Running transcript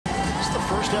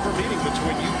first ever meeting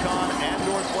between UConn and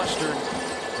Northwestern,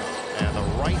 and the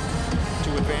right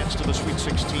to advance to the Sweet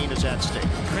 16 is at stake.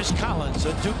 Chris Collins,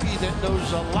 a Dookie that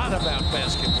knows a lot about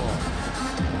basketball.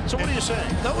 So what are you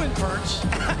saying? No inverts.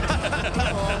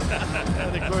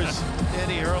 And of course,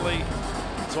 Danny Hurley,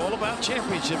 it's all about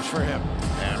championships for him.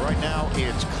 And right now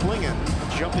it's Klingon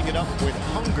jumping it up with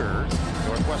hunger.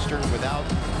 Northwestern without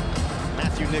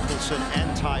Matthew Nicholson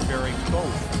and Ty Berry,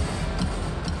 both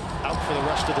out for the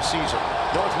rest of the season.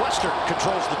 Northwestern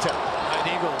controls the tip. Right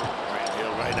Eagle.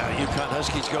 Right now, UConn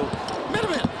Huskies go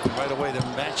Minimum. Right away, the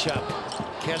matchup.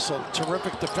 Kessel,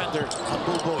 terrific defender on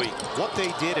Bowie. What they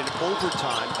did in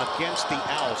overtime against the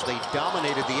Owls, they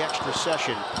dominated the extra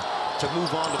session to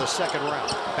move on to the second round.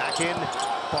 Back in,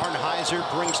 Barnheiser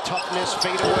brings toughness,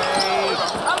 fade away,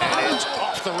 and it's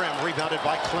off the rim, rebounded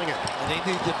by Klingon. And they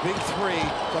need the big three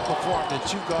to perform, the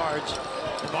two guards,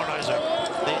 and Barnheiser.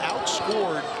 They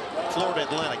outscored Florida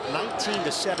Atlantic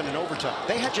 19-7 in overtime.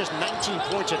 They had just 19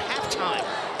 points at halftime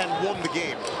and won the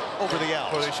game over the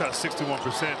Owls. Well, they shot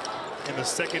 61% in the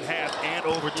second half and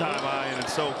overtime, Ian. And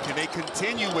so can they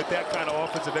continue with that kind of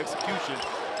offensive execution?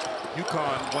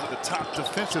 UConn, one of the top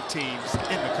defensive teams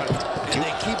in the country. And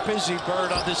they keep busy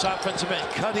Bird on this offensive end,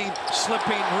 cutting,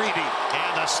 slipping, reading.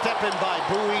 And a step in by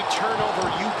Bowie, turnover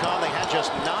UConn. They had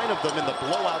just 9 of them in the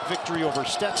blowout victory over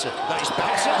Stetson. Nice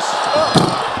passes.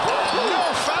 No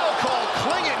foul call.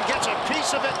 Klingon gets a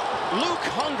piece of it. Luke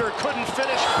Hunger couldn't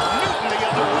finish. Newton the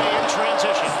other way in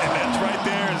transition. And that's right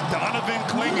there is Donovan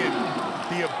Klingon.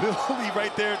 The ability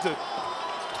right there to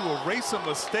erase a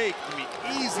mistake. I mean,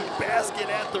 easy basket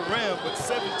at the rim, but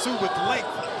 7-2 with length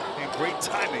and great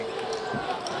timing.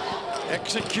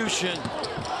 Execution.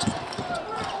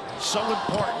 So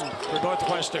important for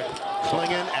Northwestern.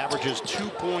 Klingon averages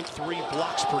 2.3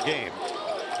 blocks per game.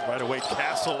 Right away,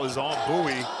 Castle is on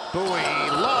Bowie.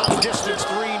 Bowie, long distance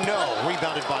three, no.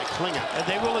 Rebounded by Klingon. And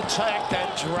they will attack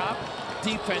that drop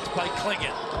defense by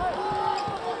Klingon.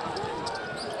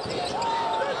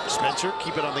 Spencer,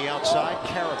 keep it on the outside.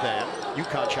 Caravan,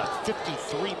 UConn shot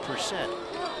 53%.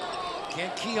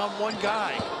 Can't key on one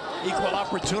guy. Equal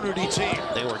opportunity team.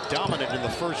 They were dominant in the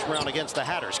first round against the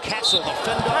Hatters. Castle, the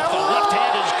fend off, the left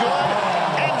hand is good,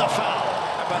 and the foul.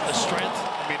 How about the strength?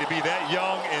 I mean, to be that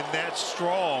young and that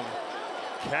strong,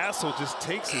 Castle just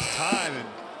takes his time and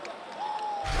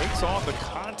takes on the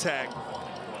contact.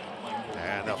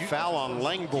 And a foul on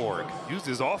Langborg. Used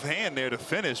his offhand there to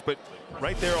finish, but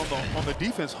right there on the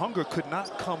defense, Hunger could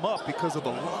not come up because of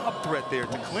the lob threat there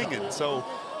to Klingon. So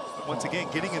once again,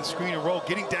 getting in screen and roll,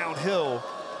 getting downhill,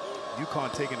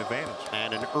 UConn taking advantage.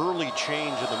 And an early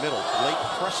change in the middle. Blake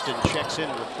Preston checks in,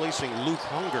 replacing Luke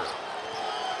Hunger.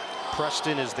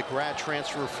 Preston is the grad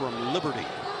transfer from Liberty.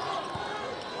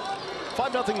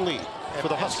 5-0 lead for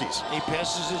the Huskies. He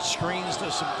passes it, screens,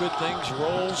 does some good things,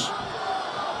 rolls.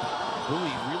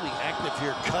 Bowie really active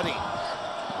here, cutting.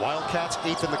 Wildcats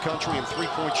 8th in the country in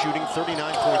three-point shooting,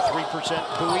 39.3%.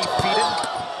 Bowie feed it.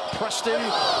 Preston.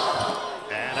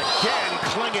 And again,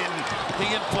 Klingon.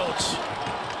 The influence.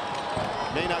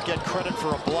 May not get credit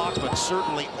for a block, but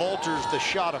certainly alters the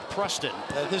shot of Preston.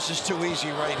 This is too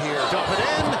easy right here. Dump it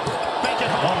in. Make it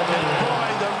home. And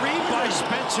boy, the read by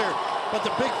Spencer. But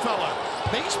the big fella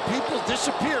makes people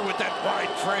disappear with that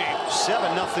wide frame.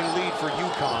 7-0 lead for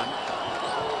UConn.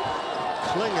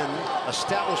 Klingon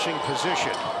establishing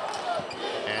position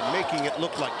and making it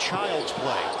look like child's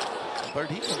play. But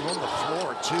he can run the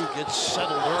floor too, gets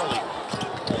settled early.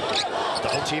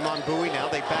 Double team on Bowie, now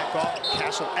they back off.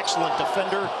 Castle, excellent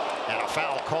defender, and a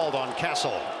foul called on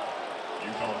Castle.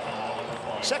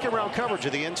 Second round coverage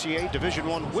of the NCAA Division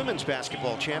I Women's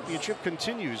Basketball Championship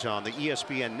continues on the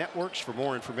ESPN networks. For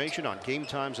more information on game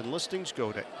times and listings,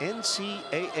 go to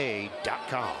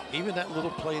ncaa.com. Even that little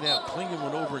play now, Klingon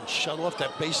went over and shut off that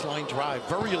baseline drive.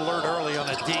 Very alert early on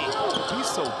a D. He's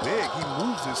so big, he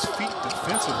moves his feet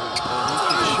defensively. He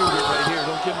can shoot it right here.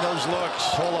 Don't give him those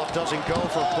looks. Pull-up doesn't go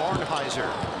for Barnheiser.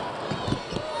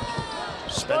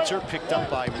 Spencer picked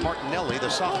up by Martinelli, the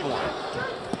sophomore.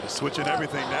 Switching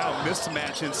everything now,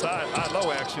 mismatch inside,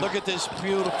 high-low action. Look at this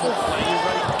beautiful play,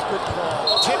 right? Good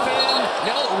ball. Tip in,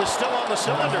 no, it was still on the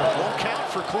cylinder. Won't count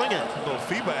for Klingon. A little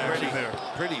FIBA action there.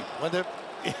 Pretty. When they're,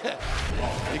 yeah,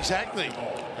 exactly.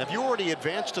 Have you already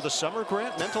advanced to the summer,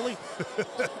 Grant, mentally?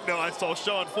 No, I saw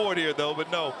Sean Ford here, though, but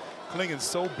no. Klingon's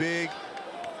so big,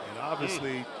 and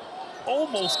obviously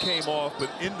almost came off, but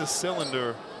in the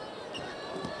cylinder.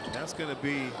 And that's going to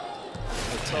be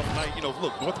a tough night. You know,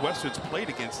 look, Northwestern's played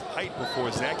against height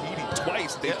before. Zach Edey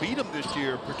twice. They beat him this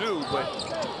year, Purdue, but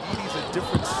Edey's a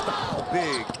different style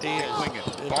big. He is.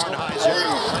 Klingon. Barnheiser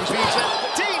feeds it.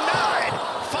 D9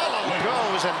 following.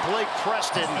 goes, and Blake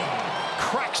Preston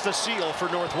cracks the seal for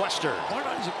Northwestern.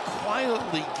 Barnheiser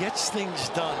quietly gets things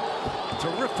done.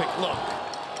 Terrific look.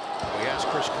 We asked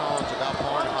Chris Collins about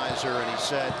Barnheiser, and he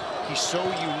said he's so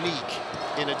unique.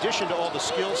 In addition to all the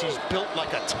skills, he's built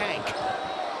like a tank.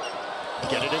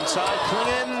 Get it inside,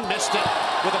 Klingon, missed it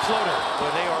with a floater.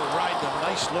 Where they are riding a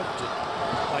nice look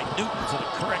by Newton to the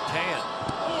correct hand.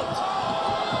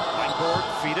 Langford,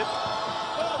 feed it.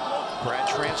 Brad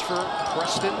transfer,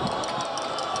 Preston.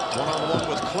 One-on-one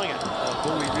with Klingon.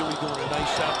 Bowie really doing a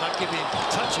nice job, not giving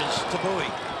touches to Bowie.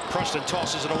 Preston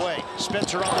tosses it away.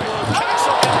 Spencer on the move.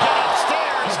 Castle can get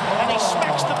upstairs, and he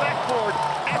smacks the backboard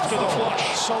after the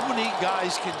flush. So many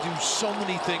guys can do so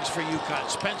many things for UConn.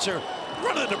 Spencer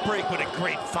running the break with a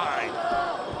great find.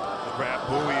 Brad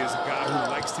Bowie is a guy who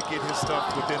likes to get his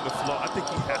stuff within the flow. I think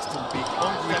he has to be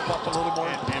hungry Step up a little more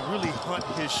and really hunt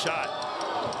his shot.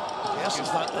 Yes,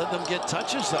 it's not letting them get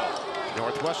touches though.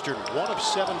 Northwestern 1 of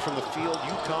 7 from the field.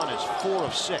 UConn is 4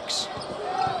 of 6.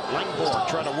 Langborg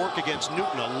trying to work against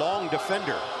Newton, a long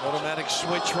defender. Automatic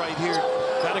switch right here.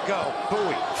 Gotta go.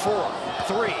 Bowie, 4,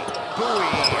 3. Bowie,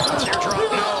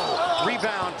 teardrop, no.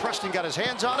 Rebound, Preston got his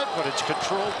hands on it, but it's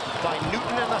controlled by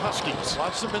Newton and the Huskies.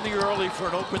 Watch them in the early for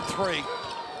an open 3.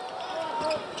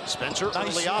 Spencer,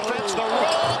 Nice early offense, the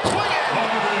roll,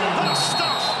 Klingon, the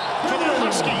stuff for the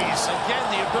Huskies. Again,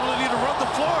 the ability to run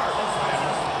the floor.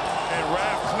 And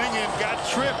Raph Klingon got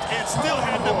tripped and still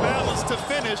had the balance to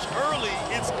finish early.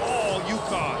 It's all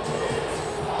UConn.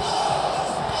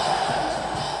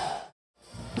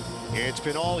 It's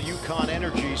been all UConn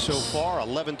energy so far.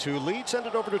 11-2 lead. Send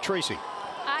it over to Tracy.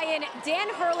 Ian, Dan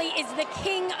Hurley is the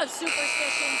king of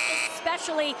superstitions,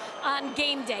 especially on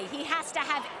game day. He has to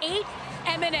have 8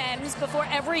 M&Ms before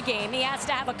every game. He has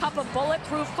to have a cup of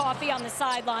bulletproof coffee on the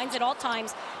sidelines at all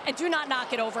times, and do not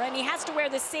knock it over. And he has to wear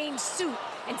the same suit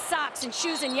and socks and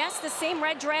shoes, and yes, the same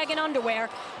Red Dragon underwear.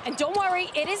 And don't worry,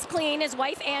 it is clean. His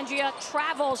wife, Andrea,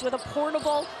 travels with a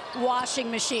portable washing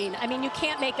machine. I mean, you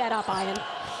can't make that up, Ian.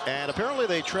 And apparently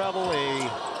they travel a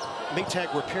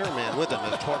Maytag repairman with them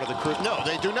as part of the crew. No,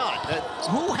 they do not.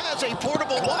 Who has a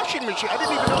portable washing machine? I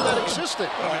didn't even know that existed.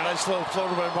 Nice little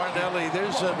floater by Martinelli.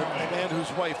 There's a man whose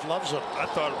wife loves him. I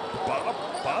thought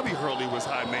Bobby Hurley was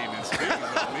high maintenance.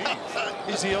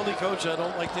 He's the only coach I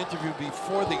don't like to interview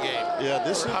before the game. Yeah,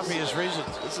 this for is obvious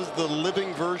reasons. This is the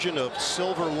living version of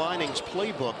Silver Linings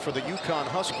playbook for the UConn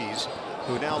Huskies,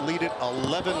 who now lead it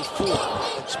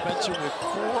 11-4. And Spencer with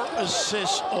 4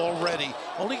 assists already.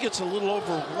 Only gets a little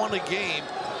over 1 a game.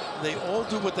 They all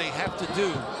do what they have to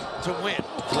do to win.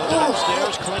 Floated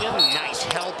upstairs, Klingon, nice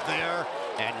help there,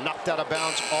 and knocked out of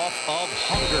bounds off of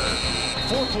Hunger.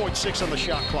 4.6 on the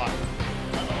shot clock.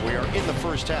 We are in the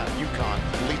first half.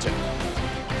 UConn leads it.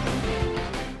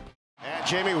 And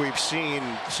Jamie, we've seen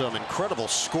some incredible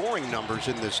scoring numbers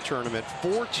in this tournament.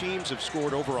 4 teams have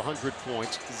scored over 100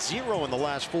 points. 0 in the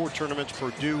last 4 tournaments.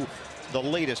 Purdue, the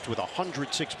latest, with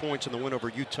 106 points in the win over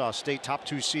Utah State. Top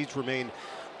 2 seeds remain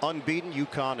unbeaten.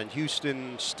 UConn and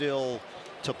Houston still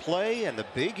to play. And the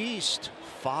Big East,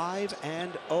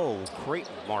 5-0.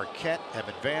 Creighton, Marquette have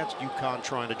advanced. UConn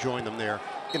trying to join them there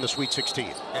in the Sweet 16.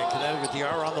 And Connecticut, they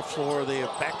are on the floor. They have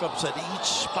backups at each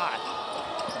spot.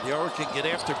 The Aura can get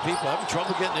after people, having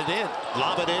trouble getting it in.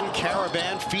 Lob it in,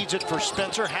 Caravan feeds it for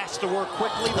Spencer, has to work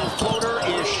quickly. The floater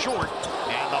is short,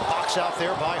 and the box out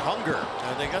there by Hunger.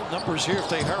 And they got numbers here if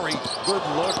they hurry. Good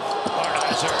look.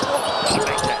 Barnheiser.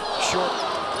 Gotta make that short.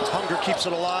 Hunger keeps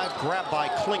it alive, grabbed by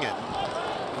Klingon.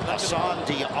 Hassan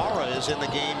Diarra is in the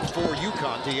game for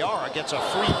UConn. Diarra gets a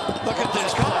free. Look at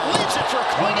this. Leaves it for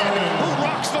Klingon, who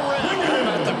rocks the rim.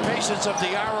 About the patience of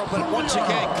Diarra, but once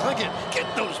again, Klingon, get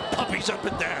those puppies up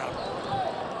and down.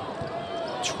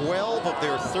 12 of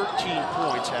their 13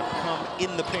 points have come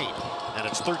in the paint, and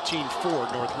it's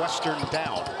 13-4, Northwestern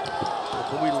down.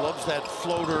 Bowie loves that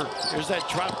floater. There's that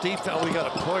drop defense. We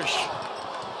got to push.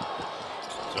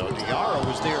 So Diarra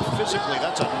was there physically.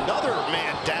 That's another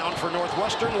man down for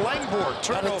Northwestern. Langborg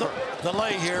turnover.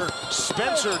 Delay here.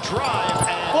 Spencer drive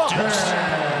and deuce.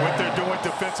 What they're doing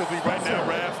defensively right now,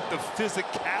 Raph, the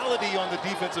physicality on the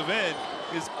defensive end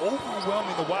is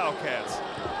overwhelming the Wildcats.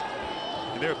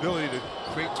 And their ability to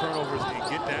create turnovers and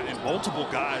get down, and multiple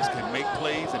guys can make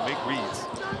plays and make reads.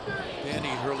 Danny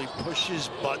Hurley pushes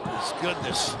buttons.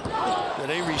 Goodness. Did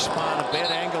they respond? A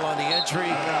bad angle on the entry.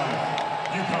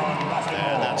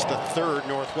 And that's the 3rd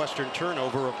Northwestern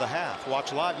turnover of the half.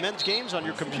 Watch live men's games on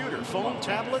your computer, phone,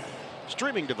 tablet,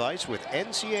 streaming device with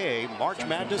NCAA March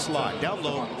Madness Live.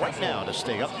 Download right now to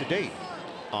stay up to date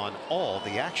on all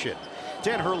the action.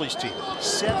 Dan Hurley's team,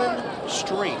 7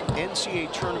 straight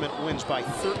NCAA tournament wins by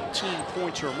 13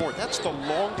 points or more. That's the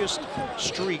longest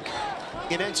streak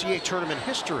in NCAA tournament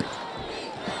history.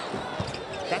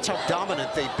 That's how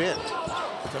dominant they've been.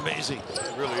 It's amazing.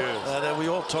 It really is. That we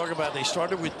all talk about. They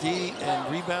started with D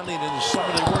and rebounding, and in the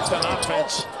summer they worked on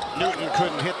offense. Newton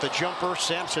couldn't hit the jumper.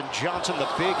 Samson Johnson, the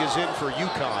big, is in for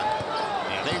UConn.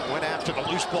 And they went after the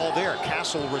loose ball there.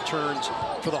 Castle returns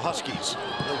for the Huskies.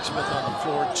 Blake Smith on the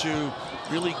floor, too.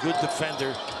 Really good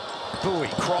defender. Bowie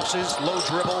crosses, low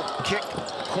dribble, kick,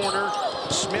 corner.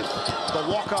 Smith, the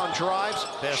walk-on drives.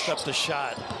 Passed up the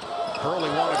shot. Hurley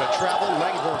wanted to travel.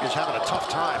 Langborg is having a tough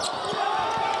time.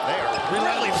 They are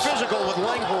really physical with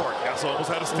Langborg. That's almost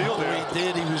had a steal there. He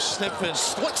did. He was sniffing.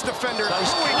 Splits defender.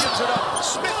 Nice. Bowie gives it up.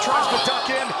 Smith tries to duck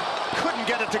in. Couldn't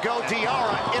get it to go.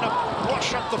 Diarra in a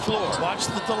rush up the floor. Watch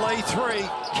the delay three.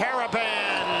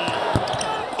 Caravan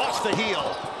off the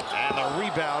heel. And the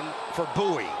rebound for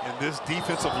Bowie. And this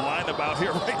defensive lineup out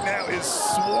here right now is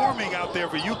swarming out there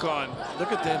for UConn.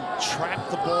 Look at them trap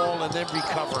the ball and then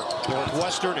recover.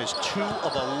 Northwestern is 2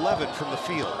 of 11 from the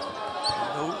field.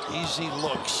 No easy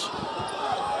looks.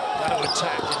 Got to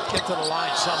attack and get to the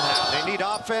line somehow. They need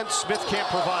offense. Smith can't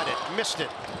provide it. Missed it.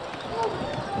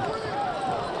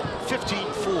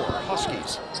 15-4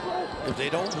 Huskies. If they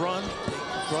don't run,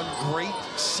 they run great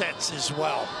sets as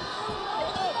well.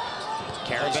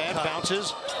 Caravan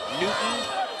bounces. Newton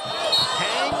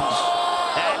hangs.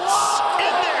 That's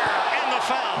in there. And the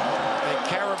foul. And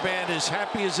Caravan is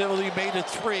happy as though he made a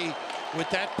 3 with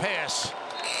that pass.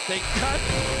 They cut.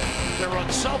 They're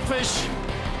unselfish.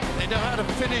 They know how to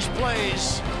finish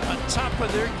plays on top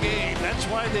of their game. That's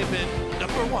why they've been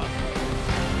 #1.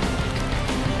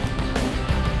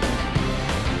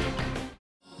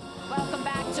 Welcome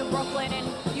back to Brooklyn.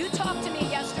 And you talked to me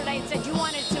yesterday and said you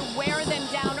wanted to wear them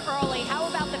down early. How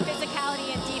about the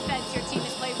physicality and defense your team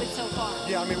has played with so far?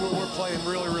 Yeah, I mean, we're playing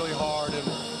really, really hard, and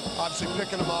obviously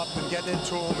picking them up and getting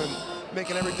into them and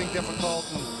making everything difficult.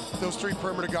 And those 3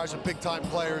 perimeter guys are big-time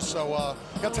players, so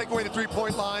got to take away the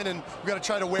 3-point line, and we got to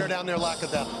try to wear down their lack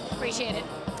of depth. Appreciate it.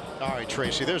 All right,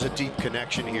 Tracy, there's a deep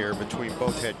connection here between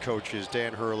both head coaches.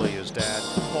 Dan Hurley, his dad,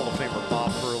 Hall of Famer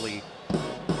Bob Hurley,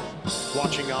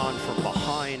 watching on from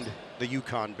behind the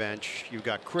UConn bench. You've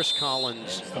got Chris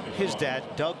Collins, his dad,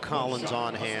 Doug Collins,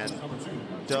 on hand.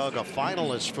 Doug, a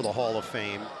finalist for the Hall of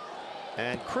Fame.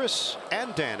 And Chris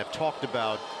and Dan have talked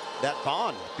about that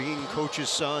bond, being coaches'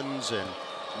 sons and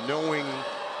knowing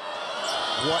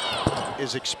what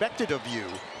is expected of you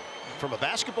from a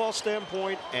basketball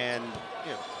standpoint, and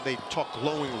you know, they talk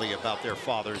glowingly about their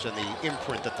fathers and the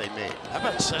imprint that they made. How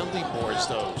about sounding boards,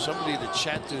 though? Somebody to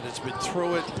chat to that's been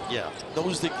through it, Yeah.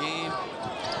 knows the game,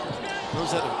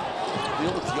 knows how to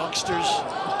deal with youngsters.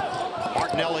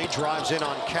 Martinelli drives in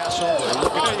on Castle. They're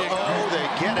looking There you to, go. they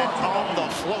get it on the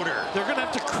floater. They're going to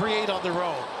have to create on their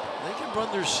own. They can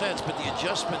run their sets, but the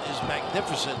adjustment is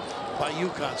magnificent by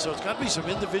UConn. So it's got to be some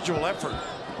individual effort.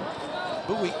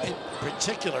 Bowie in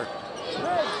particular.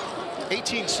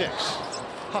 18-6,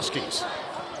 Huskies.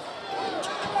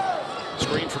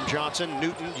 Screen from Johnson.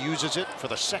 Newton uses it for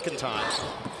the 2nd time.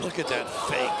 Look at that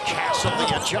fake. Castle,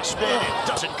 the adjustment, it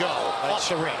doesn't go. Off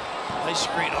the ring. Nice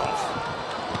screen off.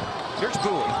 Here's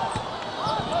Bowie.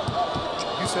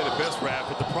 You said it best, Rap,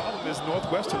 but the problem is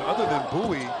Northwestern, other than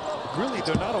Bowie, really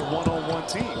they're not a one-on-one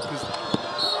team because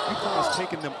UConn has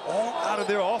taken them all out of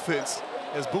their offense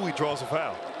as Bowie draws a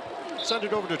foul. Send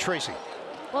it over to Tracy.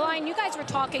 Well, and you guys were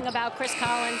talking about Chris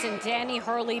Collins and Danny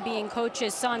Hurley being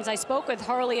coaches' sons. I spoke with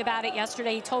Hurley about it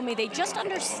yesterday. He told me they just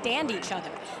understand each other.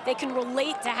 They can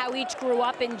relate to how each grew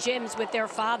up in gyms with their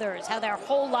fathers, how their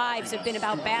whole lives have been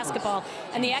about basketball,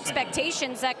 and the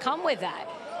expectations that come with that.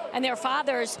 And their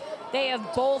fathers, they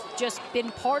have both just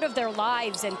been part of their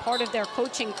lives and part of their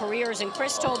coaching careers. And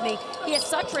Chris told me he has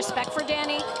such respect for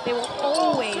Danny. They will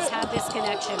always have this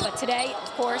connection. But today,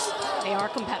 of course, they are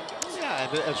competitors. Yeah,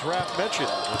 and as Raph mentioned,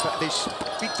 they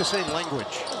speak the same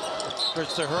language.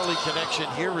 There's the Hurley connection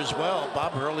here as well.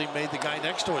 Bob Hurley made the guy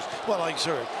next to us. Well, like,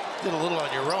 sir, did a little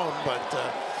on your own, but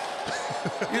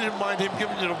you didn't mind him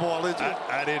giving you the ball, did you?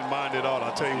 I didn't mind at all.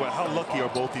 I'll tell you what, how lucky are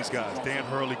both these guys, Dan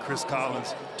Hurley, Chris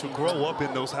Collins, to grow up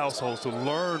in those households, to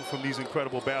learn from these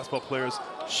incredible basketball players.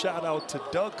 Shout out to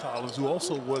Doug Collins, who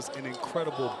also was an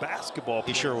incredible basketball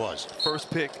player. He sure was.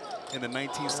 First pick in the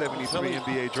 1973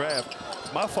 NBA draft.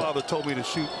 My father told me to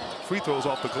shoot free throws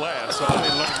off the glass, so I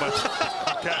didn't learn much.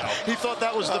 Cow. He thought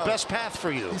that was the best path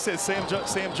for you. He said Sam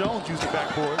Jones used the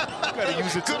backboard. You got to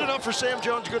use it. Good too. enough for Sam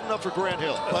Jones, good enough for Grant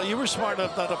Hill. Well, you were smart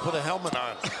enough not to put a helmet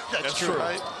on. That's true.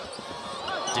 Right?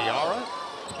 Diarra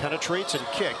Penetrates and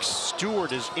kicks.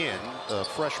 Stewart is in, the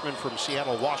freshman from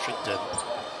Seattle, Washington.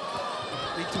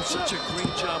 They do such a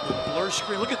great job with blur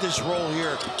screen. Look at this roll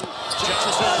here.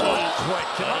 Just so quick.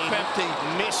 Come up empty.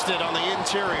 Missed it on the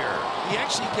interior. He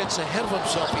actually gets ahead of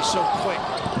himself. He's so quick.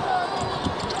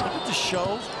 Look at the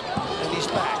shove, and he's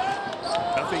back.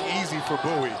 Nothing easy for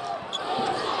Bowie.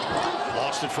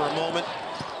 Lost it for a moment.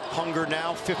 Hunger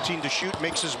now, 15 to shoot,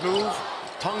 makes his move.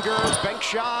 Hunger, bank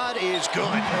shot is good.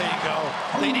 There you go.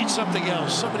 They need something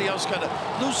else. Somebody else got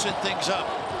to loosen things up.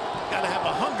 Got to have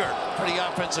a hunger for the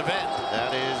offensive end.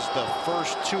 That is the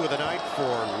first 2 of the night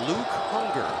for Luke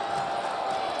Hunger.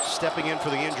 Stepping in for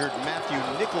the injured Matthew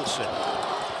Nicholson,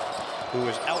 who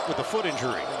is out with a foot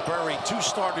injury. Burry, 2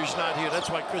 starters not here. That's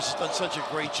why Chris has done such a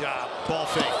great job. Ball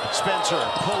fake. Spencer,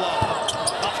 pull up,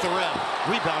 off the rim.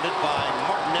 Rebounded by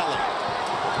Martinelli.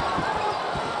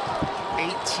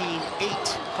 18-8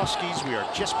 Huskies. We are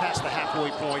just past the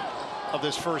halfway point of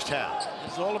this first half.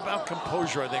 It's all about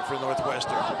composure, I think, for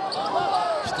Northwestern.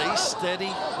 Stay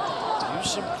steady, use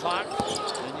some clock,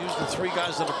 and use the 3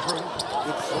 guys that approve.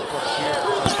 Good footwork here.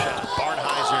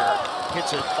 Barnheiser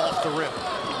hits it off the rim.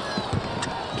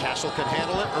 Castle can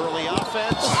handle it. Early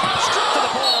offense. Straight to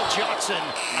the ball. Johnson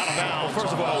out of bounds. Well,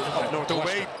 first of all,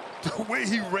 Northwestern. the way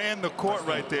he ran the court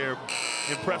right there,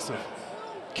 impressive.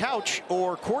 Couch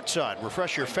or courtside,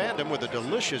 refresh your fandom with a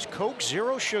delicious Coke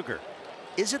Zero Sugar.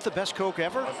 Is it the best Coke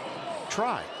ever?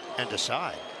 Try and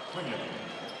decide.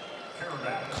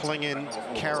 Klingon,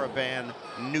 Caravan,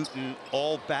 Newton,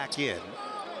 all back in.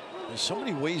 There's so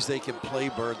many ways they can play,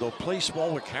 Bird. They'll play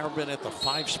small with Caravan at the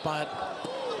 5 spot.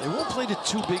 They won't play the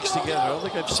 2 bigs together. I don't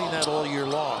think I've seen that all year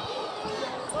long.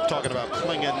 Talking about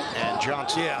Klingon and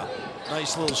Johnson. Yeah,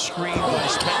 nice little screen by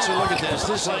Spencer. Look at this.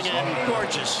 This is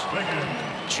gorgeous.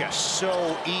 Just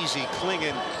so easy.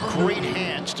 Klingon, great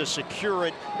hands to secure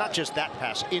it. Not just that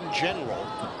pass, in general.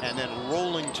 And then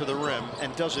rolling to the rim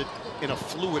and does it in a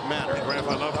fluid manner. Graf,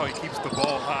 I love how he keeps the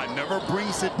ball high. Never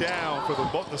brings it down for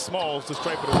the smalls to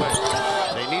stripe it away.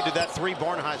 They needed that 3.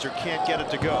 Barnheiser can't get it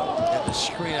to go. And the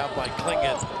screen out by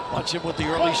Klingon. Watch him with the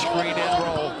early screen and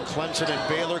roll. Clemson and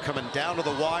Baylor coming down to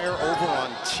the wire over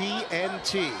on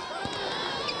TNT.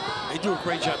 They do a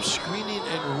great job screening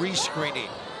and re-screening.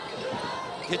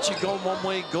 Get you going one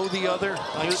way, go the other.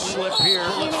 Nice slip here.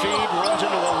 Bullet feed, runs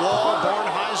into a wall.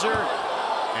 Barnheiser.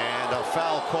 And a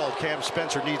foul called. Cam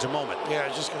Spencer needs a moment. Yeah, I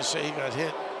was just going to say he got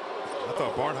hit. I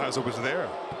thought Barnheiser was there.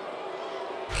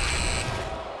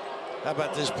 How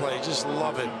about this play? Just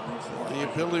love it.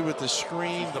 The ability with the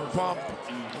screen, the bump,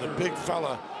 the big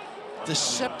fella.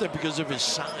 Deceptive because of his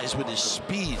size with his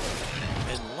speed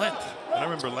and length. I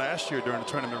remember last year during the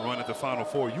tournament run at the Final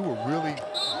Four, you were really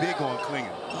big on Klingon.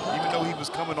 Even though he was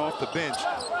coming off the bench,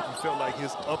 you felt like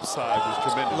his upside was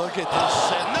tremendous. Look at this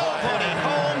set. Nobody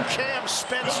home. Cam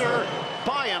Spencer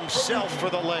by himself for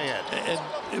the lay-in. And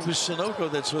it was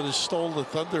Sunoco that sort of stole the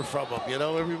thunder from him. You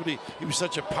know, everybody, he was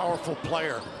such a powerful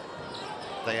player.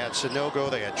 They had Sunoco,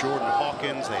 they had Jordan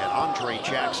Hawkins, they had Andre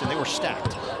Jackson. They were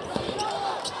stacked.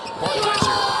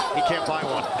 Barnheiser, he can't buy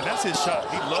one. And that's his shot.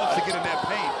 He loves to get in that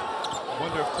paint.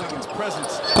 Wonder if Klingon's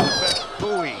presence has an effect.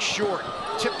 Bowie, short,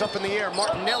 tipped up in the air.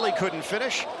 Martinelli couldn't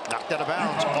finish. Knocked out of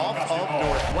bounds off of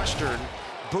Northwestern.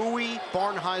 Bowie,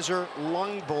 Barnheiser,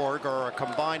 Lundborg are a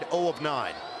combined 0 of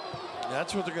 9.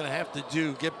 That's what they're going to have to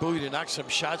do, get Bowie to knock some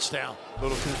shots down. A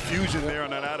little confusion there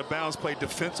on that out-of-bounds play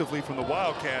defensively from the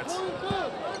Wildcats.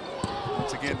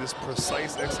 Once again, this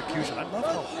precise execution. I love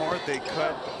how hard they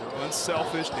cut. They're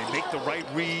unselfish. They make the right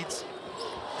reads.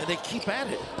 And they keep at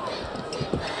it.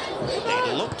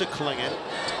 They looked to Klingon.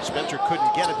 Spencer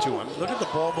couldn't get it to him. Look at the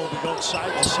ball moving going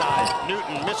side to side.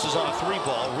 Newton misses on a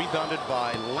 3-ball, rebounded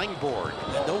by Langborg.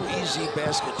 And no easy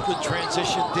baskets. Good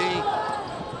transition, D.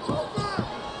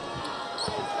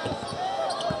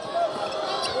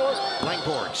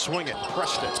 Langborg, swing it,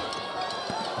 Preston.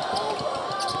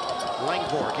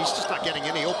 Langborg, he's just not getting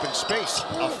any open space.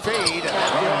 A fade, and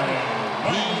that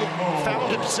one, he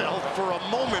found himself for a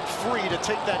moment free to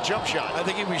take that jump shot. I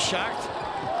think he was shocked.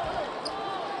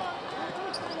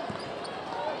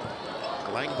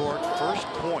 Langborg, first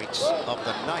points of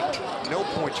the night. No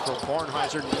points for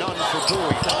Barnheiser, none for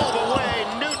Bowie. All the way,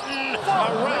 Newton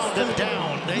around and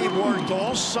down. They worked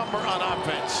all summer on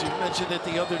offense. You mentioned it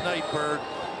the other night, Bird.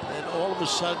 And all of a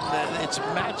sudden, it's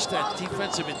matched that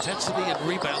defensive intensity and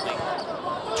rebounding.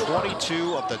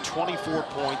 22 of the 24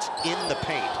 points in the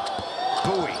paint.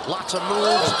 Bowie, lots of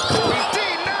moves. Bowie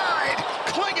denied.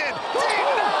 Klingon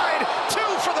denied. 2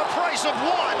 for the price of 1.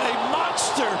 A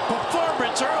monster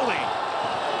performance early.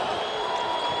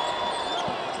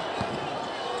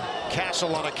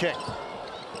 Castle on a kick.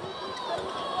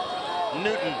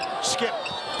 Newton, skip.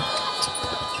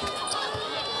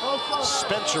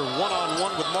 Spencer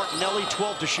one-on-one with Martinelli,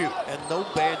 12 to shoot. And no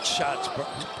bad shots, but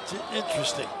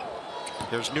interesting.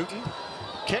 There's Newton,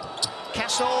 kick,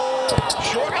 Castle,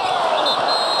 short,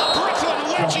 oh! A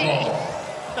Brooklyn wedgie!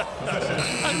 A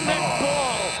net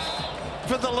ball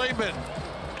for the layman.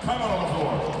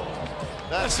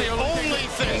 That's the only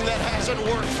thing that hasn't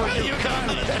worked for UConn.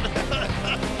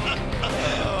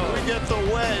 We get the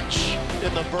wedge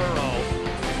in the burrow.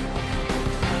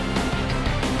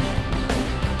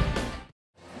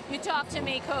 You talked to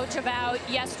me, Coach, about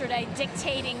yesterday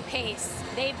dictating pace.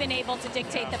 They've been able to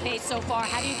dictate the pace so far.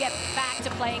 How do you get back to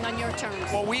playing on your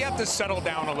terms? Well, we have to settle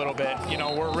down a little bit. You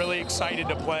know, we're really excited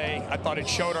to play. I thought it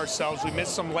showed ourselves. We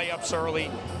missed some layups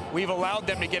early. We've allowed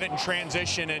them to get it in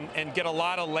transition and get a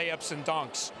lot of layups and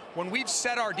dunks. When we've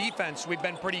set our defense, we've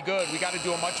been pretty good. We got to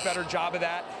do a much better job of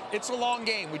that. It's a long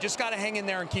game. We just got to hang in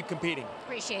there and keep competing.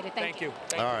 Appreciate it. Thank you.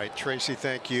 All right, Tracy,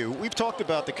 thank you. We've talked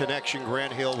about the connection,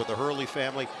 Grant Hill, with the Hurley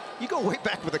family. You go way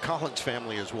back with the Collins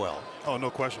family as well. Oh, no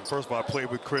question. First of all, I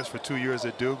played with Chris for 2 years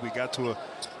at Duke. We got to a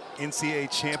NCAA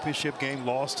championship game,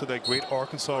 lost to that great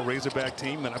Arkansas Razorback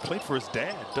team, and I played for his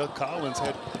dad. Doug Collins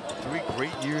had 3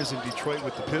 great years in Detroit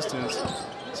with the Pistons.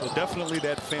 So definitely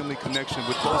that family connection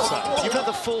with both sides. You've had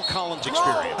the full Collins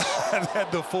experience. I've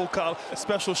had the full Collins.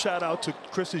 Special shout out to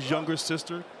Chris's younger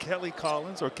sister, Kelly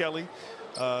Collins, or Kelly.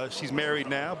 She's married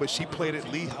now, but she played at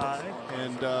Lehigh,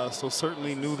 and so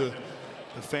certainly knew the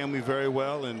family very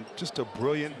well, and just a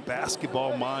brilliant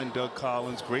basketball mind, Doug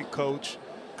Collins, great coach.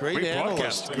 Great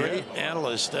analyst. Great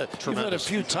analyst. You've had a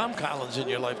few Tom Collins in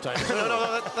your lifetime.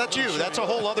 No, that's you. That's a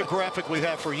whole other graphic we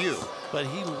have for you. But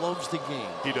he loves the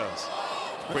game. He does.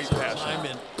 Great passion. passion. I'm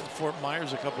in Fort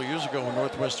Myers a couple of years ago when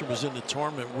Northwestern was in the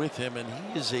tournament with him, and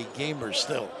he is a gamer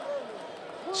still.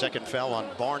 Second foul on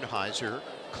Barnheiser.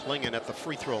 Klingon at the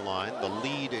free throw line. The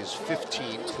lead is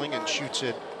 15. Klingon shoots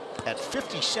it at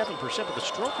 57%, but the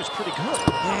stroke is pretty good.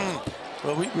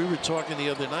 Well, we were talking the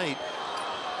other night.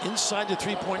 Inside the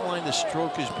three-point line, the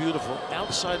stroke is beautiful.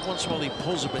 Outside, once in a while, he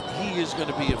pulls it, but he is going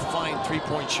to be a fine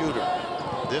three-point shooter.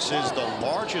 This is the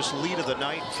largest lead of the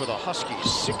night for the Huskies.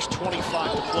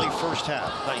 6:25 to play first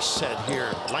half. Nice set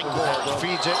here. Langford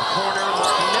feeds it, corner,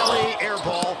 Martinelli, air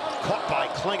ball, caught by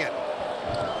Klingon.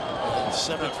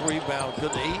 7th rebound,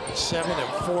 good 8, 7, and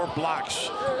 4 blocks.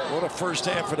 What a first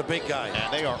half for the big guy.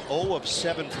 And they are 0 of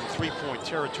 7 from three-point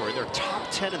territory. They're top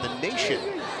 10 in the nation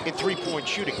in three-point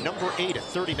shooting. Number 8 at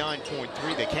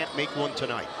 39.3. They can't make one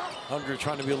tonight. Hunger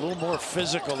trying to be a little more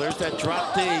physical. There's that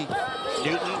drop D.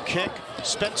 Newton kick.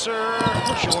 Spencer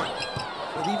short.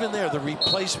 But even there, the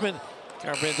replacement,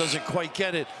 Caravan doesn't quite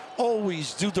get it.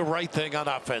 Always do the right thing on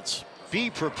offense. Be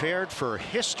prepared for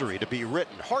history to be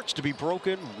written, hearts to be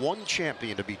broken, one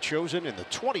champion to be chosen in the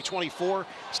 2024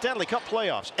 Stanley Cup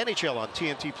playoffs. NHL on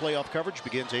TNT playoff coverage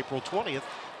begins April 20th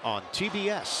on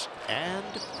TBS and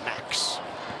Max.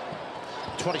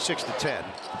 26-10.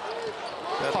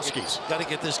 Huskies. Got to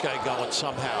get this guy going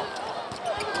somehow.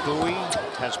 Bowie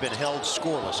has been held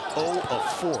scoreless, 0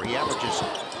 of 4. He averages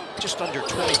just under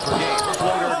 20 per game.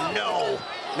 Floater, no.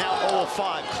 Now 0 of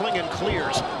 5. Klingon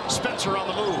clears. Spencer on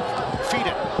the move. Feed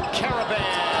it.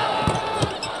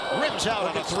 Caravan rims out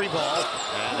on a 3-ball,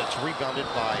 and it's rebounded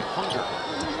by Hunger.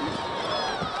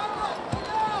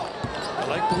 I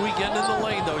like Bowie getting in the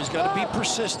lane, though. He's got to be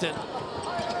persistent.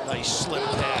 Nice slip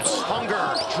pass.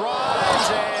 Hunger drives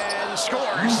and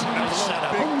scores.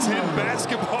 Big Ten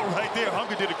basketball right there.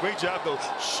 Hunger did a great job, though,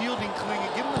 shielding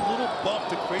Klingon, giving him a little bump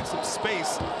to create some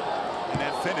space in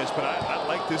that finish. But I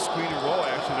like this screen and roll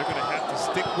action. They're going to have to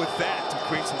stick with that to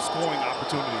create some scoring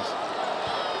opportunities.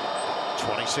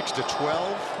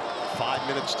 26-12. 5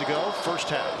 minutes to go. First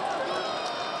half.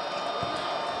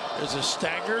 There's a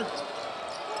stagger.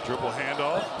 Dribble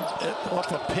handoff.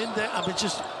 Off a pin down. I mean,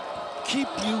 just keep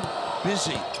you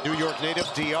busy. New York native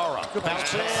Diarra.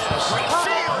 Bounce Great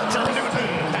field to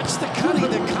Newton. That's the cutting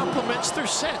that complements their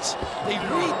sets. They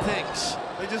read things.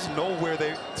 They just know where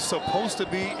they're supposed to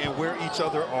be and where each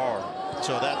other are.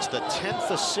 So that's the 10th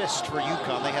assist for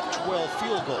UConn. They have 12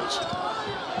 field goals.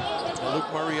 Now Luke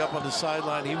Murray up on the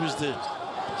sideline. He was the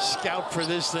scout for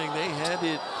this thing. They had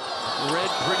it read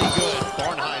pretty good.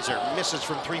 Barnheiser misses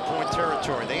from three-point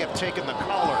territory. They have taken the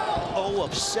collar. 0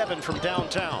 of 7 from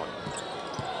downtown.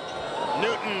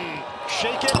 Newton,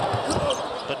 shake it,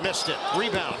 but missed it.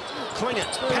 Rebound. Klingon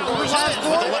powers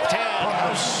in with the left hand.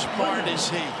 How smart is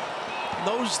he?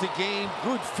 Knows the game.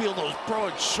 Good feel. Those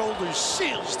broad shoulders.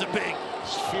 Seals the big.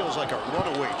 This feels like a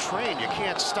runaway train. You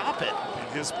can't stop it. And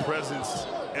his presence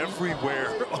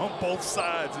everywhere on both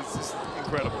sides is just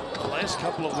incredible. The last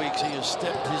couple of weeks, he has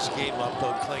stepped his game up,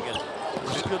 though, Klingon.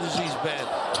 as good as he's been.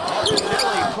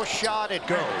 Martinelli, push shot, it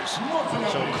goes.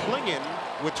 So Klingen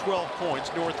with 12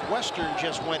 points. Northwestern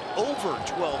just went over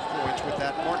 12 points with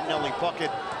that Martinelli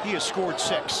bucket. He has scored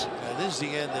 6. Now, this is the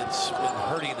end that's been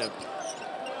hurting them.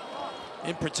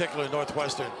 In particular,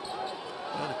 Northwestern.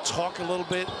 Got to talk a little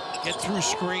bit, get through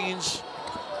screens,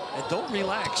 and don't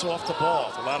relax off the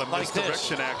ball. A lot of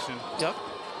misdirection action. Yep.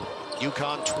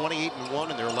 UConn 28-1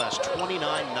 in their last 29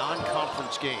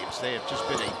 non-conference games. They have just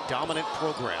been a dominant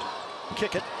program.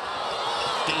 Kick it.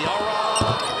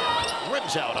 Diarra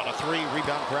rims out on a 3.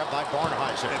 Rebound grab by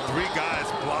Barnheiser. And 3 guys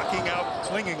blocking out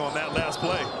Klingen on that last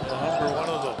play. Number one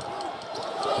of them.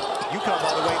 UConn,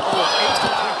 by the way, 0 of 8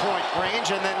 from three-point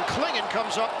range, and then Klingen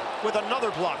comes up with another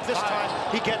block. This time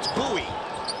he gets Bowie.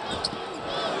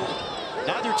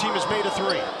 Neither team has made a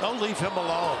 3. Don't leave him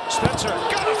alone. Spencer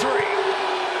got a 3.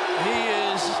 He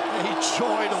is a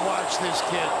joy to watch this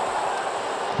kid.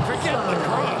 Forget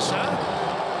lacrosse, huh?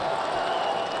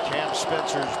 Cam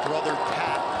Spencer's brother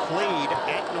Pat played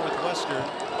at Northwestern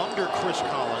under Chris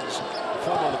Collins,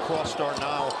 former lacrosse star,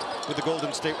 now with the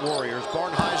Golden State Warriors.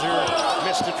 Barnheiser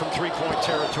missed it from three-point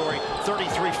territory.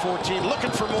 33-14,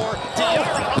 looking for more.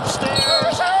 Diarra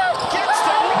upstairs, gets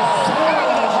the roll.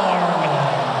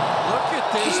 Look at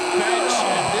this bench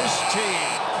and this team.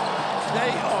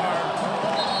 They are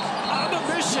on a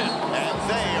mission. And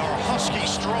they are Husky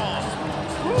strong.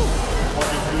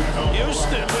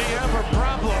 Houston, we have a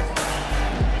problem.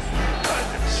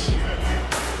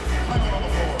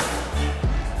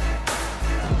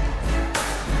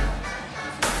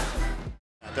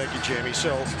 Thank you, Jamie.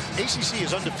 So ACC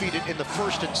is undefeated in the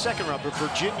first and second round, but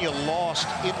Virginia lost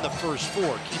in the first 4.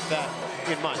 Keep that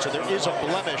in mind. So there is a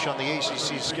blemish on the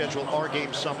ACC schedule. Our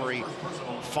game summary.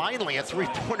 Finally, a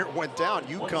 3-pointer went down.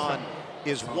 UConn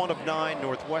is 1 of 9.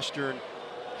 Northwestern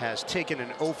has taken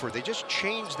an offer. They just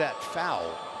changed that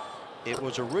foul. It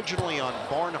was originally on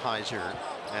Barnheiser,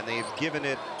 and they've given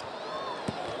it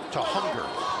to Hunger.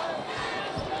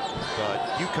 But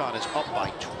UConn is up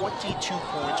by 22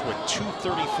 points with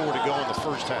 2:34 to go in the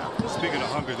first half. Speaking of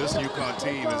hunger, this UConn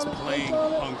team is playing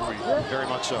hungry. Very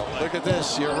much so. Look at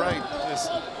this, you're right.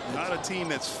 Just not a team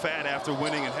that's fat after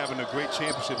winning and having a great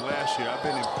championship last year. I've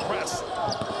been impressed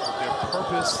with their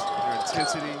purpose, their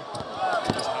intensity,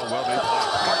 just how well they play.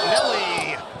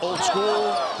 Martinelli, old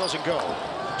school, doesn't go.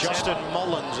 Justin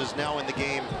Mullins is now in the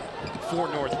game for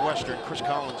Northwestern. Chris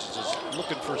Collins is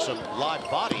looking for some live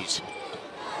bodies.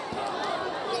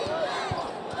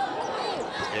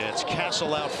 It's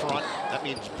Castle out front. That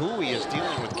means Bowie is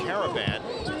dealing with Caravan.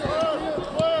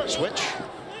 Switch.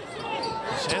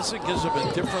 Sanson gives him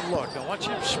a different look. Now watch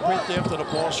him sprint after the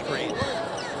ball screen.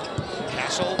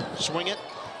 Castle, swing it.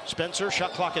 Spencer,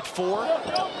 shot clock at 4.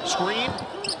 Screen.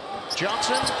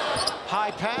 Johnson,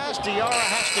 high pass. Diarra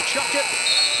has to chuck it.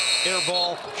 Air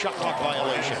ball, shot clock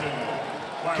violation.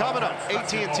 Coming up,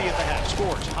 AT&T at the half.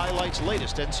 Scores, highlights,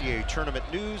 latest NCAA tournament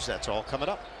news. That's all coming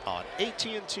up on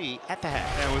AT&T at the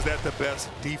half. And was that the best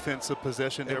defensive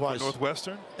possession there for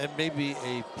Northwestern? And maybe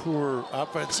a poor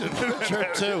offensive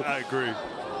trip, too. I agree.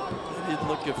 They didn't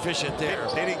look efficient there.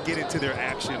 They didn't get into their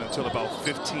action until about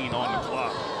 15 on the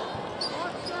clock.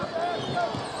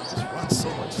 Just run so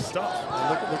much stuff.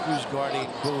 And look who's guarding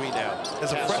Bowie now.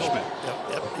 As a freshman.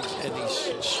 Yep, and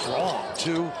he's strong,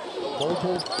 too.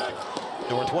 Mobile.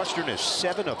 Northwestern is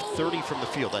 7 of 30 from the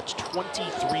field. That's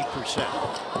 23%.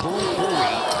 Bowie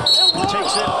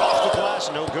takes it off the glass.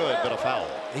 No good, but a foul.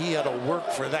 He had to work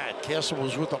for that. Castle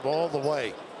was with him all the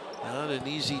way. Not an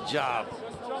easy job.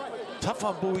 Tough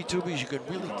on Bowie, too, because you can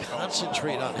really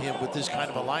concentrate on him with this kind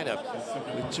of a lineup.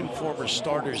 With 2 former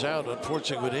starters out,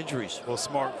 unfortunately, with injuries. Well,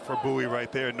 smart for Bowie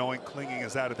right there, knowing Klingen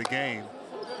is out of the game.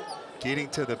 Getting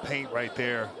to the paint right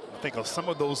there. I think of some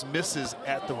of those misses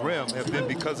at the rim have been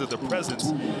because of the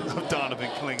presence of Donovan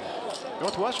Klingen.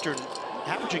 Northwestern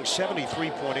averaging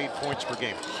 73.8 points per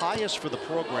game, highest for the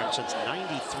program since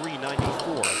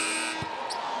 93-94.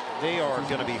 They are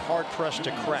going to be hard-pressed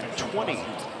to crack 20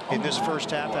 in this first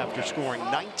half after scoring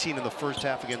 19 in the first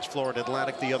half against Florida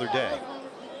Atlantic the other day.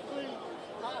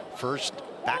 First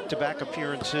back-to-back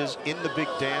appearances in the big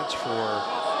dance for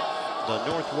the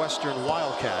Northwestern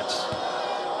Wildcats.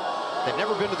 They've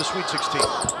never been to the Sweet 16.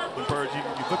 Bird, you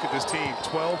look at this team,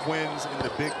 12 wins in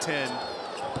the Big Ten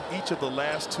each of the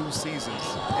last 2 seasons,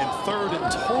 and 3rd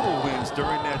in total wins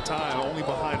during that time, only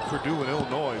behind Purdue and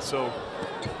Illinois. So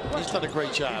he's done a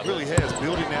great job. He really has,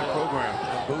 building that program.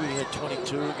 And Bowie had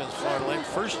 22 against Florida Atlantic.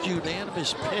 First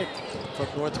unanimous pick from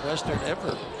Northwestern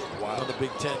ever on the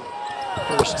Big Ten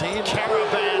first team.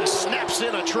 Caravan snaps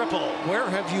in a triple. Where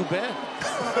have you been?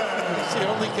 He's the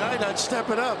only guy not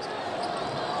stepping up.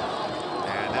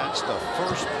 And that points, the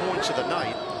first points of the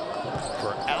night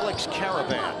for Alex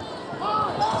Caravan.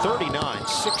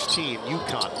 39-16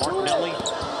 UConn. Martinelli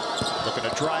looking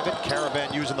to drive it.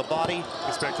 Caravan using the body.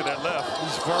 Expected that left.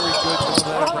 He's very good on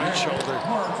that right shoulder.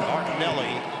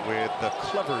 Martinelli with the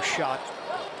clever shot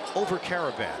over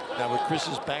Caravan. Now with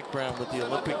Chris's background with the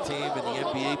Olympic team and the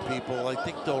NBA people, I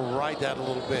think they'll ride that a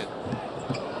little bit.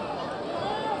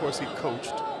 Of course, he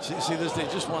coached. See this? They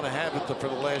just want to have it for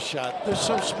the last shot. They're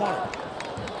so smart.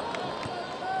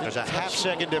 There's a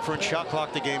half-second difference. Shot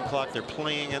clock to game clock. They're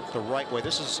playing it the right way.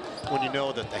 This is when you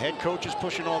know that the head coach is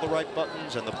pushing all the right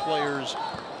buttons and the players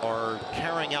are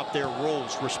carrying out their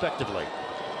roles respectively.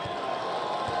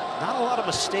 Not a lot of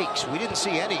mistakes. We didn't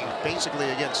see any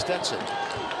basically against Stetson.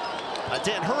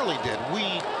 Dan Hurley did.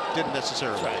 We didn't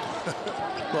necessarily. Right.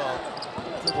 Well,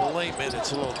 for the layman,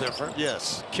 it's a little different.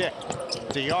 Yes. Kick.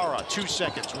 Diarra, 2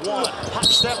 seconds. One. Hop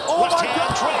step. Left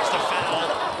hand draws the foul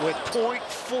with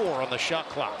 .4 on the shot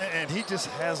clock. And he just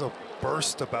has a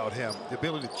burst about him. The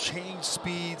ability to change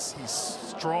speeds. He's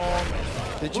strong.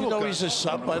 Did you know he's a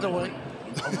sub, by the way?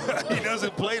 He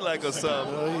doesn't play like a sub.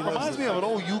 No, Reminds me of an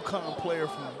old UConn player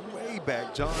from way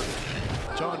back, John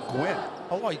Gwynn.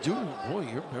 Oh, I do. Boy,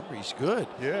 you remember he's good.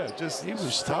 Yeah, just he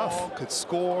was strong, tough. could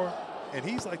score, and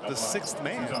he's like the sixth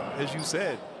man, as you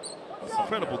said.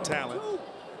 Incredible talent,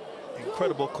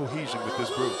 incredible cohesion with this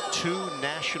group. 2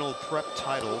 national prep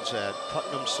titles at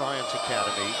Putnam Science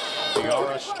Academy.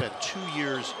 Diarra spent 2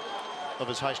 years of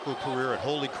his high school career at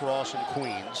Holy Cross in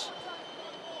Queens.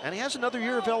 And he has another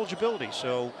year of eligibility,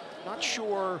 so not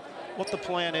sure what the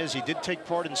plan is. He did take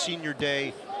part in senior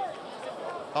day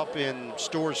up in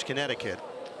Storrs, Connecticut.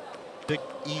 Big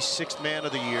East 6th man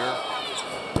of the year.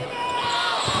 And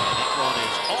that one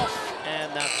is off,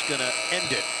 and that's going to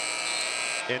end it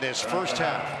in his first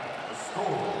half.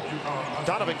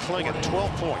 Donovan Clingan,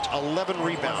 12 points, 11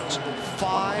 rebounds,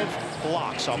 5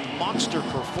 blocks. A monster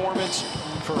performance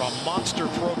for a monster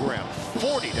program.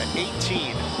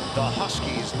 40-18, the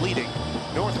Huskies leading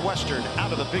Northwestern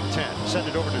out of the Big Ten. Send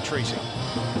it over to Tracy.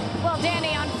 Well,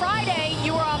 Danny, on Friday,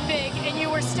 you were up big and you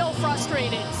were still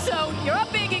frustrated. So you're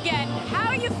up big again. How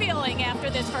are you feeling after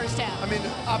this first half? I mean,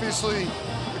 obviously,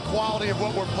 the quality of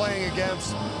what we're playing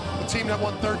against, the team that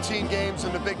won 13 games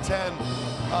in the Big Ten,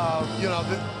 you know,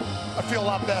 I feel a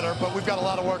lot better, but we've got a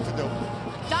lot of work to do.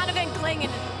 Donovan Clingan,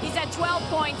 he's at 12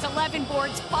 points, 11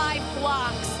 boards, 5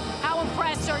 blocks. How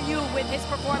impressed are you with his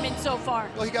performance so far?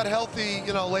 Well, he got healthy,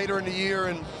 you know, later in the year,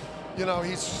 and you know,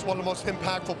 he's just one of the most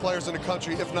impactful players in the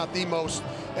country, if not the most.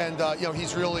 And you know,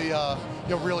 he's really, you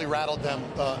know, really rattled them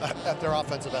at their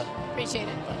offensive end. Appreciate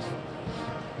it. Thanks.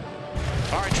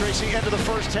 All right, Tracy, end of the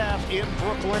first half in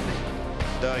Brooklyn.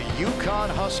 The UConn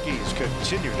Huskies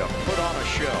continue to put on a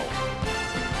show.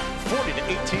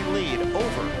 40-18 lead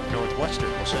over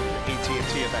Northwestern. We'll send it to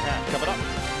AT&T at the half. Coming up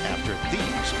after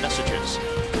these messages.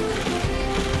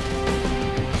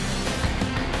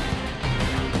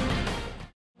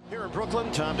 Here in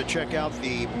Brooklyn, time to check out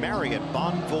the Marriott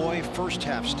Bonvoy first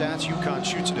half stats. UConn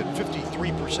shoots it at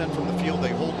 53% from the field. They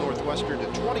hold Northwestern to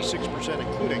 26%,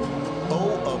 including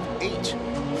 0 of 8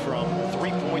 from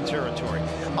three-point territory.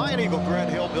 Ian Eagle,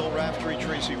 Grant Hill, Bill Raftery,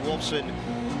 Tracy Wolfson.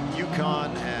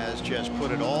 UConn has just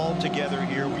put it all together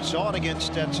here. We saw it against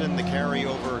Stetson, the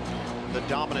carryover, the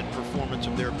dominant performance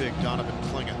of their big Donovan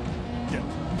Clingan. Yeah,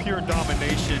 pure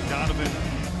domination. Donovan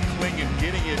Clingan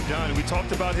getting it done. We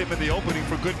talked about him in the opening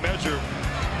for good measure.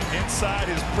 Inside,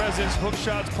 his presence, hook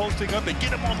shots, posting up. They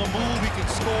get him on the move. He can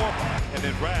score. And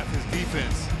then Raph, his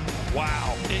defense.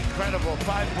 Wow. Incredible.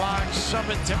 5 blocks, some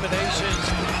intimidations.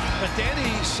 But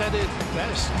Danny said it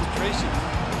best to Tracy.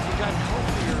 He got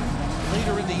healthier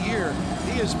later in the year.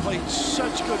 He has played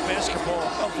such good basketball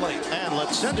of late. And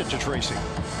let's send it to Tracy.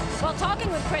 Well, talking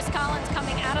with Chris Collins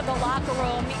coming out of the locker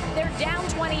room, they're down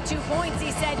 22 points.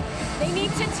 He said they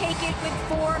need to take it with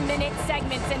 4-minute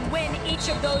segments and win each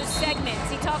of those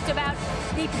segments. He talked about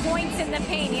the points in the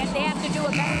paint. They have to do a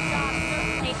better job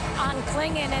certainly on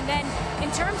Clingan. And then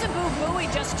in terms of Boo-Booey,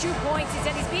 just 2 points. He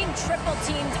said he's being triple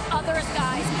teamed. Other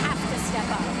guys have to step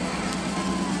up.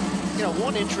 You know,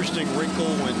 one interesting wrinkle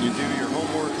when you do your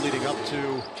homework leading up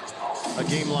to a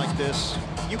game like this,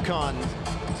 UConn,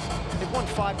 they've won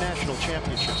 5 national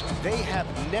championships. They have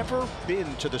never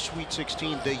been to the Sweet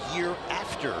 16 the year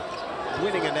after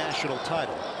winning a national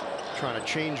title. Trying to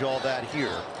change all that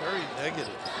here. Very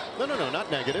negative. No, not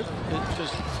negative. It's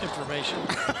just information.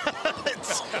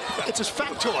 it's his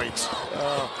factoids.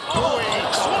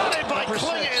 Swatted by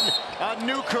Clingan. A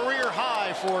new career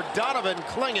high for Donovan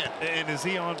Clingan. And is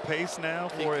he on pace now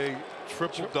for a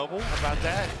triple-double? How about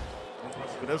that?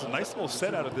 But there's a nice little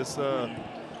set out of this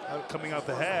coming out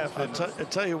the half. I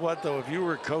tell you what, though, if you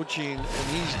were coaching and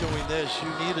he's doing this, you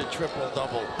need a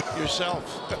triple-double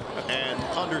yourself. And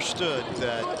understood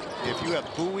that if you have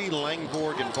Bowie,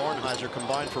 Langborg, and Barnheiser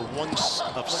combined for 1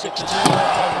 of 16, it's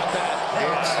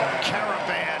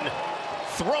Caravan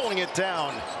throwing it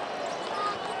down.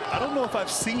 I don't know if I've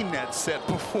seen that set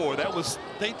before. That was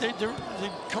they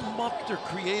come up, they're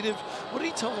creative. What do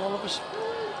you tell all of us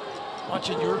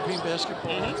watching European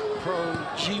basketball, pro,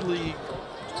 G League?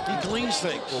 He gleans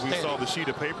things. Well, we saw the sheet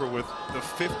of paper with the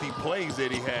 50 plays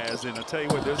that he has, and I tell you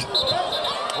what, there's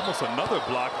almost another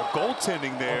block of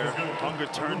goaltending there. Unger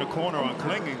turned the corner on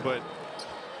Klinging, but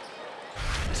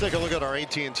let's take a look at our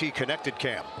AT&T connected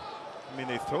cam. I mean,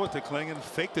 they throw it to Klinging,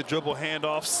 fake the dribble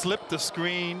handoff, slip the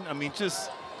screen. I mean,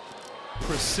 just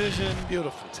precision,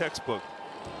 beautiful textbook.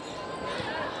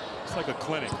 It's like a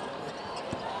clinic.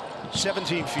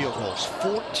 17 field goals,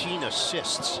 14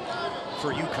 assists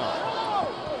for UConn.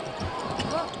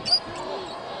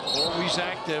 Always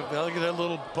active. Now look at that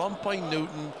little bump by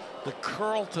Newton. The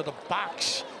curl to the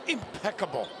box,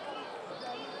 impeccable.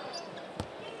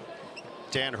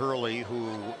 Dan Hurley, who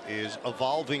is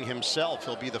evolving himself,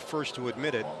 he'll be the first to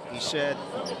admit it. He said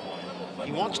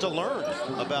he wants to learn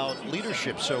about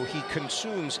leadership, so he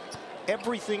consumes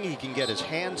everything he can get his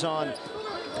hands on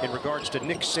in regards to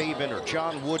Nick Saban or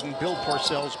John Wooden, Bill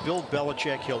Parcells, Bill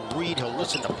Belichick. He'll read, he'll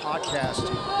listen to podcasts,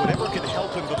 whatever can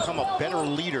help him become a better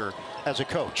leader as a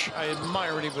coach. I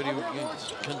admire anybody who can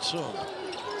consume.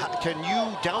 Can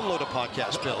you download a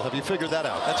podcast, Bill? Have you figured that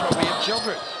out? That's why we have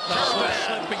children. Nice little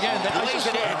slip again.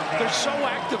 They're so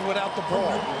active without the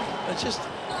ball. It's just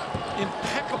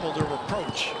impeccable, their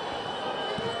approach.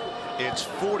 It's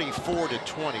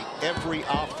 44-20. Every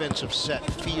offensive set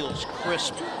feels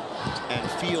crisp and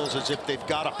feels as if they've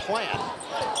got a plan.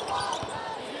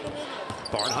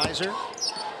 Barnheiser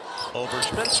over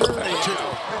Spencer.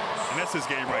 And that's his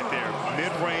game right there.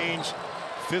 Mid-range,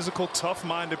 physical,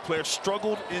 tough-minded player.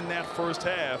 Struggled in that first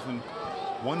half, and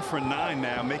 1 for 9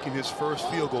 now, making his first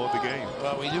field goal of the game.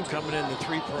 Well, we knew coming in, the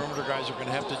 3 perimeter guys are going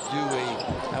to have to do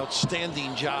an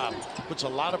outstanding job. Puts a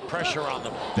lot of pressure on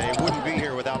them. They wouldn't be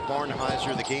here without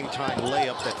Barnheiser, the game-time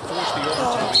layup that forced the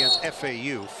overtime against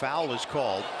FAU. Foul is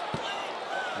called.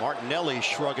 Martinelli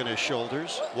shrugging his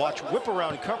shoulders. Watch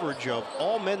whip-around coverage of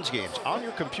all men's games on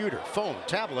your computer, phone,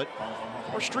 tablet,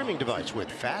 or streaming device with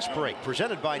Fast Break,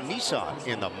 presented by Nissan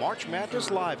in the March Madness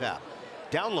Live app.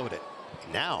 Download it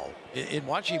now. In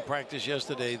watching practice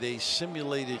yesterday, they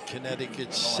simulated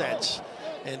Connecticut's sets,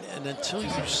 and until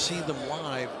you see them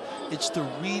live, it's the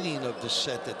reading of the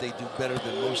set that they do better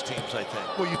than most teams, I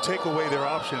think. Well, you take away their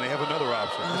option, they have another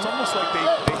option. It's almost like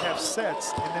they have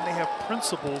sets, and then they have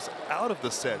principles out of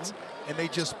the sets, and they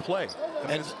just play. I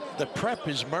mean, and the prep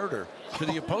is murder to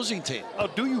the opposing team. Oh,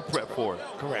 do you prep for it?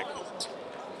 Correct.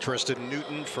 Tristan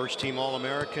Newton, first-team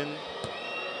All-American.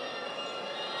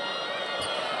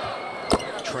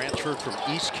 Transferred from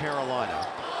East Carolina,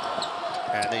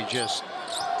 and they just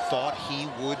thought he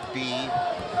would be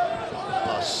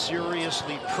a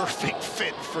seriously perfect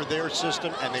fit for their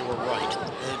system, and they were right.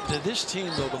 And this team,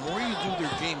 though, the more you do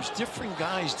their games, different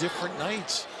guys, different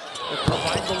nights, that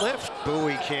provide the lift.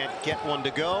 Bowie can't get one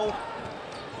to go.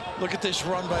 Look at this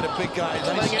run by the big guy.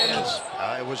 Nice hands.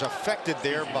 It was affected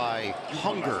there by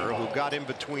Hunger, who got in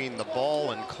between the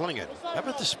ball and Klingen. How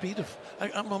about the speed of...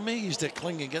 I'm amazed at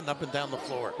Klingen getting up and down the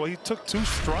floor. Well, he took 2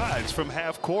 strides from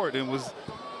half court and was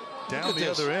down the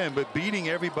other end, but beating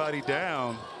everybody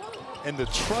down, and the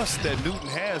trust that Newton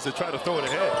has to try to throw it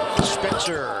ahead.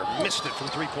 Spencer missed it from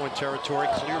 3-point territory,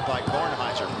 cleared by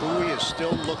Barnheiser. Bowie is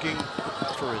still looking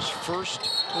for his first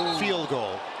field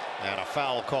goal, and a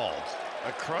foul called.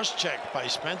 A cross check by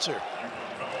Spencer.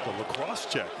 The lacrosse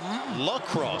check.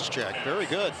 Lacrosse check, very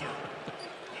good.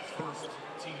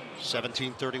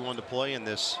 17:31 to play in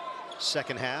this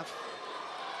second half.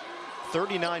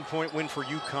 39-point win for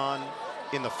UConn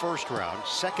in the first round,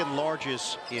 second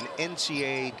largest in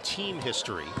NCAA team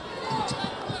history.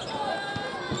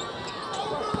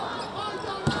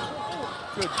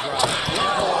 Good drop.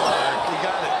 He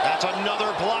got it. That's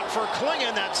another block for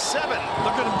Klingen. That's 7.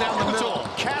 Look at him down the middle.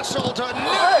 Castle to Newton.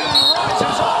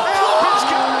 Rises up. Is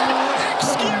good.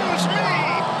 Excuse me.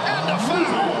 And a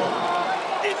foul.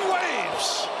 In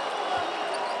waves.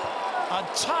 On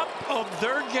top of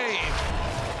their game.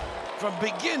 From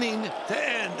beginning to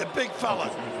end, the big fella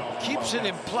keeps it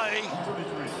in play,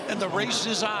 and the race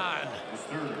is on.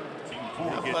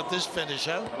 How about this finish,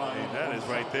 huh? That is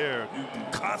right there.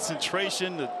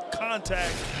 Concentration, the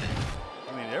contact.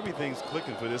 I mean, everything's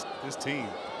clicking for this team.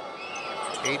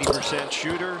 80%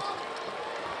 shooter.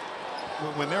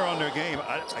 When they're on their game,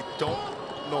 I don't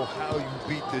know how you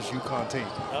beat this UConn team.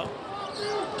 Well,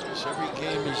 every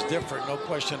game is different, no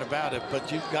question about it,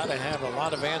 but you've got to have a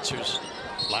lot of answers.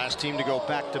 Last team to go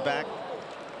back-to-back,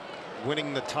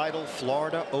 winning the title,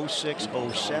 Florida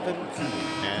 06-07,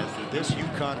 and this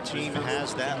UConn team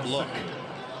has that look.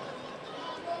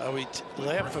 We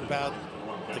laugh about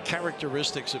the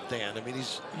characteristics of Dan. I mean,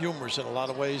 he's humorous in a lot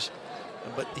of ways,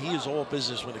 but he is all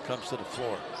business when it comes to the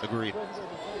floor. Agreed.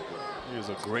 He is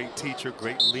a great teacher,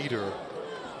 great leader.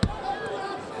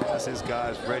 He has his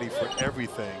guys ready for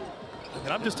everything.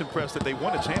 And I'm just impressed that they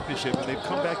won a championship and they've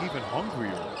come back even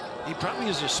hungrier. He probably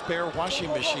has a spare washing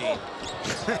machine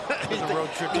on the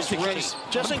road trip. Just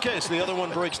in case the other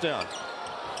one breaks down.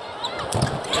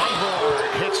 Denver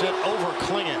hits it over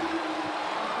Klingon.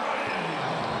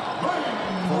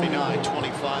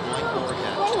 49-25, Langborg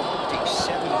had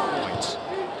 27 points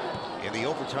in the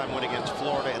overtime win against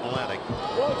Florida Atlantic.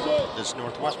 This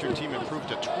Northwestern team improved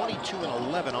to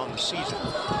 22-11 on the season.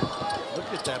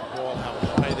 Look at that ball, how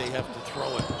high they have to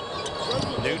throw it.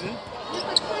 Newton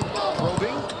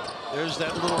probing. There's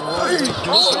that little roll. He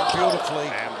does it beautifully.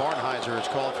 And Barnheiser is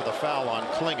called for the foul on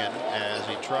Klingon as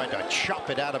he tried to chop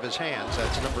it out of his hands.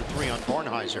 That's number 3 on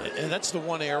Barnheiser. And that's the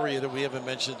one area that we haven't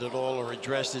mentioned at all or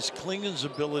addressed is Klingon's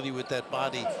ability with that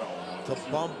body to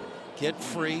bump, get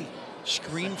free,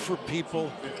 screen for people.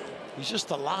 He's just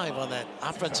alive on that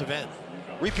offensive end.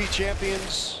 Repeat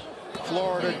champions,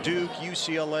 Florida, Duke,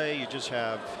 UCLA. You just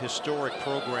have historic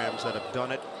programs that have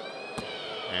done it.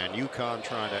 And UConn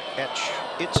trying to etch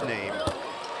its name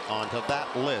onto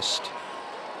that list.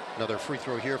 Another free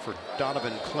throw here for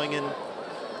Donovan Klingon.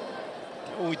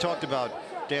 When we talked about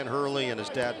Dan Hurley and his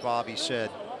dad Bob, he said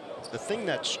the thing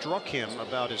that struck him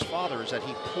about his father is that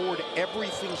he poured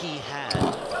everything he had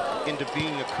into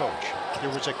being a coach. There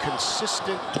was a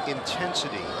consistent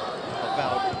intensity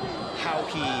about how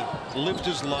he lived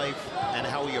his life and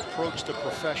how he approached the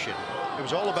profession. It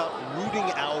was all about rooting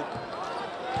out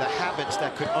the habits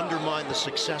that could undermine the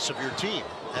success of your team.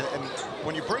 And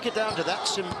when you break it down to that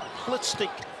simplistic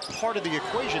part of the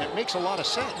equation, it makes a lot of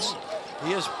sense.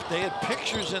 They had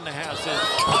pictures in the house.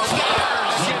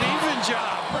 Get even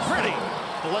job. Pretty.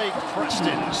 Blake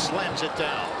Preston slams it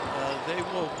down. They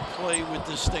will play with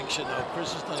distinction, though.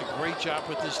 Chris has done a great job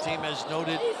with this team, as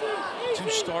noted. 2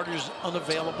 starters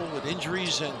unavailable with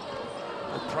injuries, and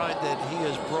the pride that he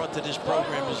has brought to this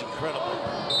program is incredible.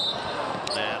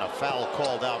 And a foul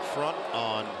called out front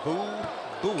on Bowie.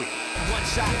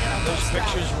 Those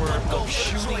pictures were of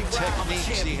shooting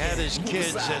techniques he had his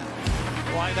kids, and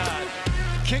why not?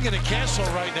 King of the castle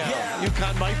right now.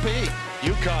 UConn might be.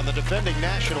 UConn, the defending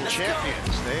national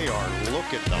champions. They are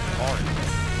looking the part.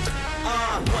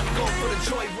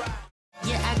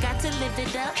 Yeah, I got to live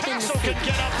it up. Castle could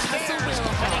get upstairs.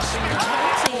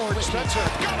 Ford Spencer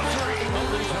got a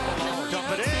 3. Dump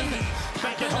it in.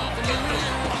 Make it home.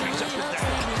 He's up and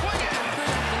down.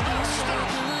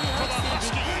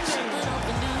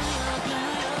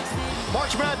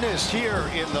 March Madness here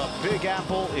in the Big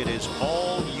Apple. It is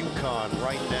all UConn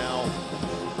right now.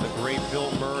 The great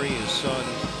Bill Murray, his son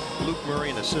Luke Murray,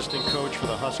 an assistant coach for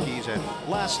the Huskies. And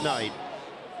last night,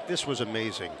 this was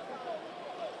amazing.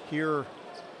 Here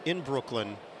in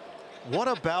Brooklyn, what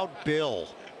about Bill?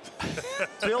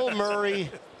 Bill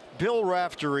Murray, Bill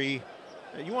Raftery.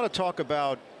 You want to talk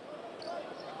about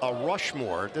a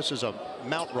Rushmore. This is a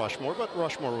Mount Rushmore, but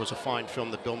Rushmore was a fine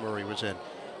film that Bill Murray was in.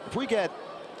 If we get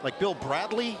like Bill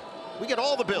Bradley, we get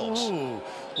all the Bills. Ooh.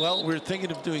 Well, we're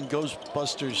thinking of doing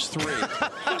Ghostbusters 3.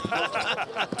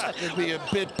 It'd be a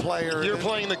bit player. You're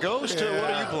playing the Ghost? Yeah. Or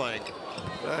what are you playing?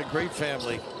 Great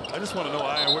family. I just want to know,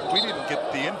 Ian, we didn't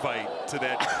get the invite to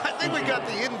that. I think we got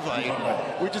the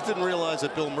invite. We just didn't realize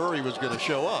that Bill Murray was going to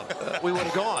show up. We would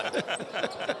have gone.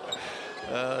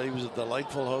 He was a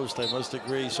delightful host, I must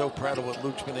agree. So proud of what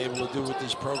Luke's been able to do with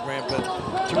this program, but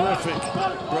terrific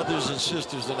brothers and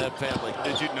sisters in that family.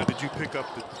 Did you pick up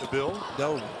the bill?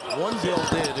 No, one Bill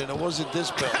did, and it wasn't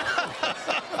this Bill.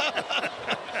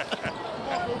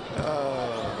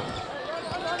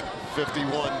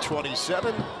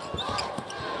 51-27.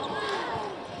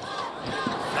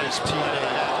 Nice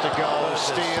 10.5 to go.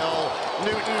 Steal.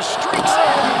 Newton streaks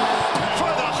in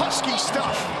for the Husky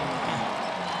stuff.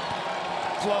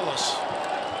 Flawless.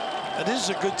 And this is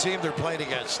a good team they're playing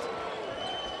against.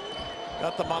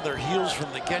 Got them on their heels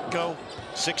from the get-go.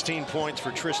 16 points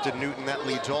for Tristan Newton. That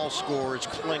leads all scorers.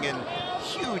 Klingon,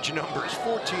 huge numbers.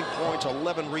 14 points,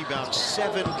 11 rebounds,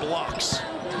 7 blocks.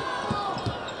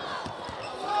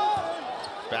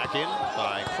 Back in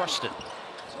by Preston.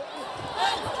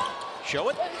 Show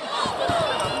it.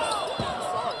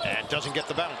 And doesn't get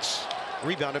the bounce.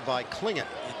 Rebounded by Klingon.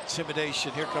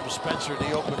 Intimidation. Here comes Spencer in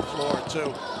the open floor,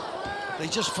 too. They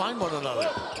just find one another.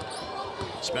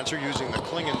 Spencer using the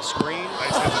Klingon screen.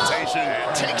 Nice hesitation.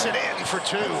 And takes it in for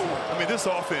 2. I mean, this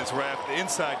offense, Raph, the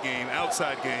inside game,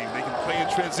 outside game, they can play in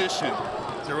transition.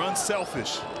 They're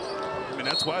unselfish. I mean,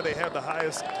 that's why they have the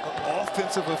highest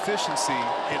offensive efficiency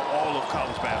in all of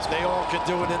college basketball. They all can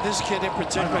do it, and this kid in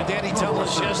particular, Danny told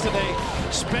us yesterday,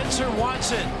 Spencer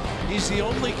wants it. He's the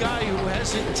only guy who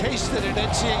hasn't tasted an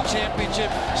NCAA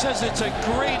championship, says it's a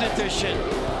great addition.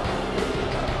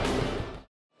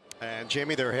 And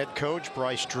Jamie, their head coach,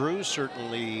 Bryce Drew,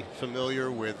 certainly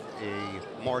familiar with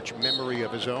a March memory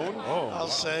of his own. I'll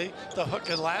say the hook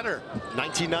and ladder.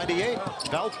 1998,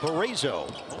 Valparaiso.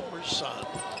 Homer's son.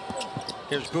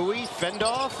 Here's Bowie, fend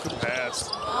off. Pass.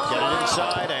 Get it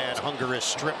inside, and Hunger is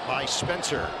stripped by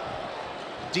Spencer.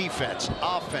 Defense,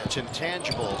 offense,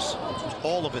 intangibles,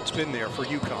 all of it's been there for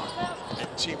UConn.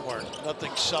 And teamwork,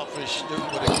 nothing selfish. Newton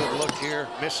with a good look here.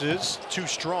 Misses, too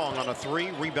strong on a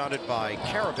 3, rebounded by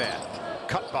Caravan.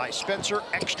 Cut by Spencer,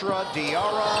 extra,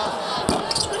 Diarra.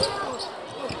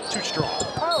 Too strong.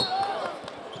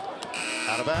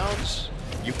 Out of bounds.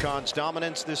 UConn's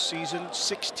dominance this season,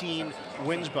 16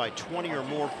 wins by 20 or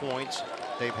more points.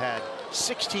 They've had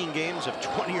 16 games of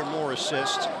 20 or more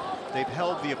assists. They've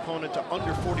held the opponent to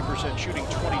under 40% shooting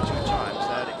 22 times.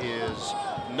 That is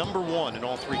 #1 in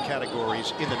all 3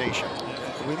 categories in the nation.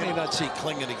 We may not see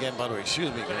Klingon again, by the way.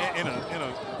 Excuse me. In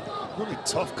a really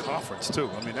tough conference, too.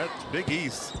 I mean, that Big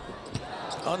East.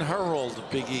 Unheralded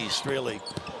Big East, really.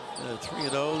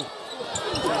 3-0.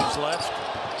 Teams left.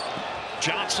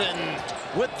 Johnson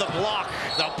with the block.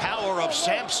 The power of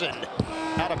Sampson.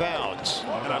 Out of bounds.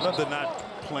 And I love they're not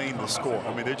playing the score.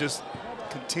 I mean, they're just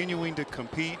continuing to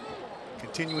compete,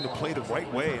 continuing to play the right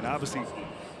way. And obviously,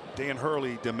 Dan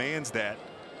Hurley demands that.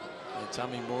 And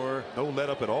Tommy Moore. No let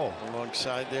up at all.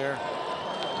 Alongside there.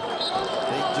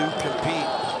 They do compete.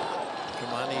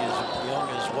 Kamani is young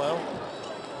as well.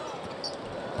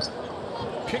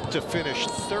 Picked to finish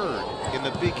 3rd in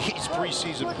the Big East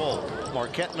preseason poll.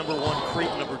 Marquette #1, Crete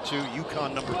 #2,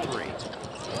 UConn #3.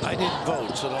 I didn't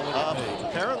vote, so don't look at me.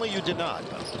 Apparently you did not.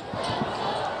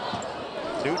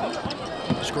 Newton,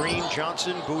 screen,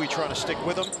 Johnson, Bowie trying to stick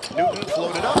with him. Newton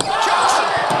floated up. Johnson!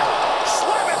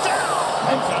 Slam it down!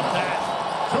 How about that?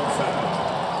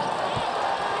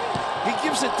 He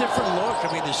gives a different look.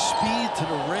 I mean, the speed to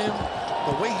the rim,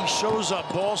 the way he shows up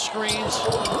ball screens.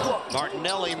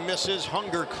 Martinelli misses,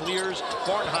 Hunger clears.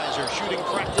 Barnheiser shooting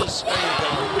practice,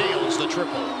 and nails the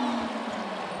triple.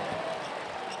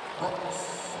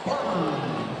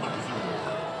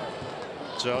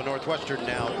 So Northwestern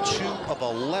now 2 of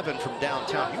 11 from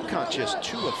downtown. UConn just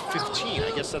 2 of 15.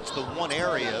 I guess that's the one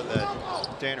area that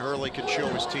Dan Hurley can show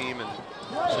his team and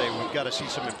say we've got to see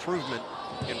some improvement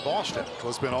in Boston. Well,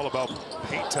 it's been all about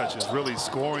paint touches, really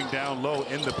scoring down low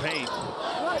in the paint.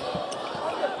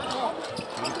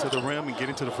 Getting to the rim and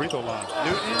getting to the free throw line.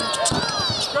 Newton.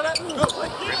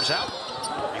 Rims out.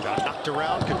 Rebound knocked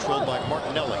around, controlled by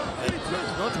Martinelli.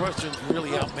 Northwestern's really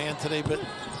outmanned today, but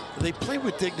they play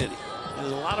with dignity.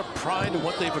 There's a lot of pride in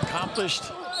what they've accomplished.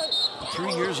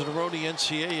 3 years in a row in the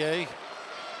NCAA.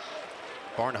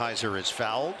 Barnheiser is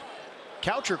fouled.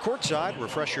 Coucher courtside,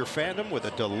 refresh your fandom with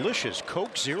a delicious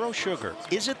Coke Zero Sugar.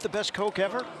 Is it the best Coke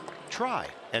ever? Try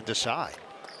and decide.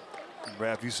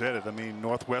 Raph, you said it. I mean,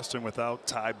 Northwestern without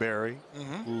Ty Berry,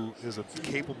 who is a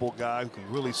capable guy who can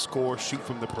really score, shoot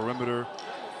from the perimeter.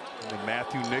 And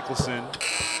Matthew Nicholson,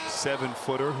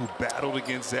 7-footer, who battled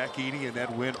against Zach Edey in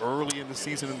that win early in the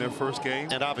season in their first game.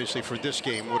 And obviously for this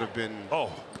game would have been a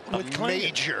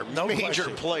major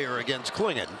question. player against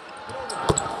Klingon.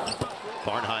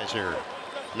 Barnheiser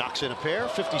knocks in a pair,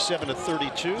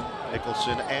 57-32.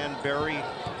 Nicholson and Berry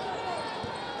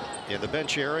in the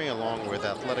bench area, along with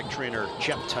athletic trainer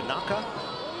Jeff Tanaka.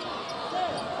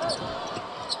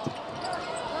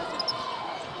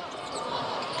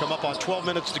 Come up on 12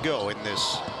 minutes to go in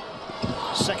this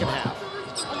second half.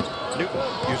 Newton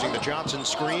using the Johnson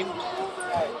screen.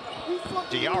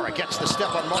 Diarra gets the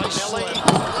step on Martinelli. And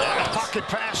a pocket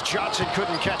pass. Johnson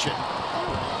couldn't catch it.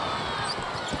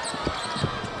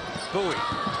 Bowie,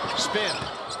 spin.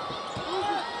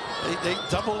 They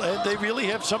double, and they really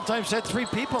have sometimes had 3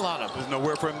 people on him. There's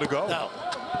nowhere for him to go. No.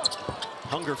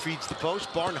 Hunger feeds the post.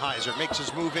 Barnheiser makes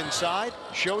his move inside.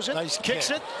 Shows it. Nice kicks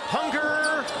kick. it.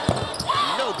 Hunger.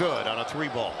 No good on a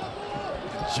 3-ball.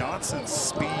 Johnson's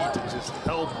speed to just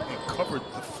help and cover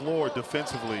the floor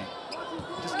defensively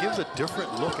just gives a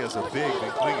different look as a big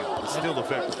than Klingon. It's still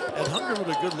effective. And Hunger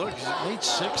with a good look. He's made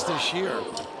 6 this year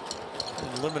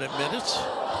in limited minutes.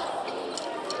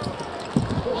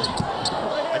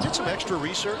 I did some some extra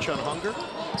research on Hunger?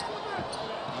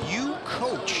 You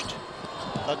coached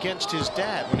against his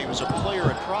dad when he was a player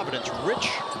at Providence. Rich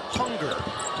Hunger,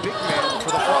 big man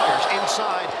for the Flyers.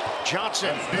 Inside,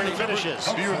 Johnson finishes.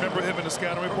 Do you remember him in the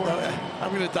scouting report?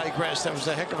 I'm going to digress. That was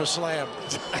a heck of a slam.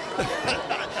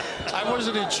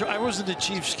 I wasn't the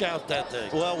chief scout that day.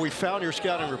 Well, we found your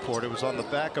scouting report. It was on the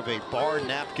back of a bar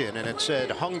napkin, and it said,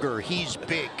 Hunger, he's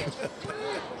big.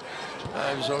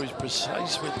 I was always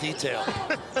precise with detail.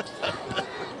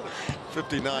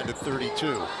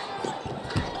 59-32.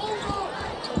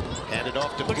 Handed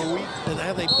off to Bowie. And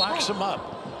how they box him up.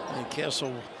 And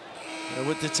Castle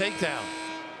with the takedown.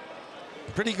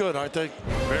 Pretty good, aren't they?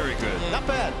 Very good. Not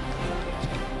bad.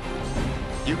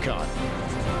 UConn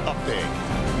up big.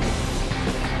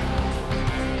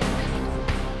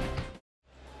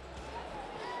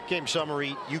 Game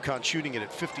summary, UConn shooting it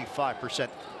at 55%.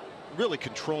 Really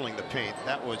controlling the paint.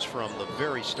 That was from the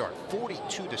very start.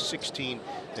 42-16.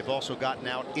 They've also gotten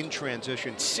out in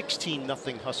transition.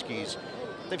 16-0 Huskies.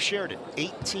 They've shared it.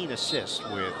 18 assists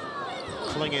with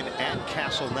Klingon and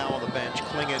Castle now on the bench.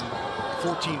 Klingon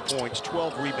 14 points,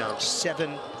 12 rebounds,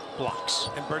 7 blocks.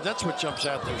 And Bird, that's what jumps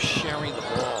out there, sharing the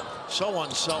ball. So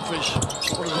unselfish.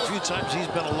 One of the few times he's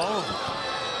been alone.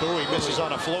 Bowie misses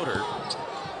on a floater.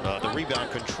 The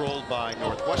rebound controlled by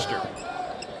Northwestern.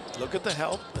 Look at the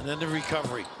help and then the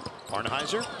recovery.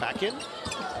 Barnheiser back in.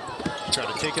 He's trying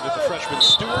to take it at the freshman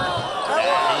Stewart.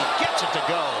 And he gets it to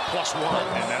go. +1.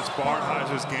 And that's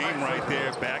Barnheiser's game right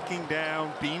there. Backing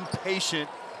down, being patient,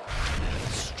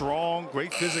 strong,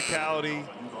 great physicality,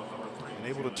 and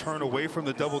able to turn away from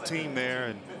the double team there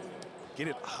and get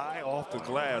it high off the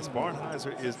glass.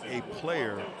 Barnheiser is a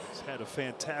player. He's had a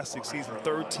fantastic season.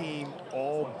 3rd team,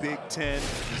 all Big Ten.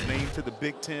 He's named to the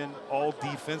Big Ten all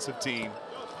defensive team.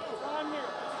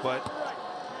 But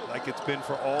like it's been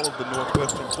for all of the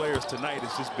Northwestern players tonight,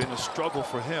 it's just been a struggle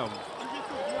for him.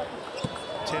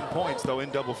 10 points, though, in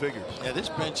double figures. Yeah, this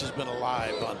bench has been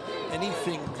alive on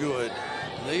anything good.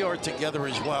 They are together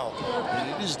as well. And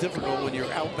it is difficult when you're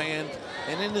outmanned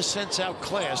and, in a sense,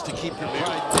 outclassed to keep your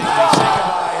pride big. They say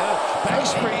goodbye, back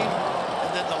screen,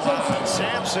 and then the line.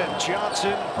 Sampson,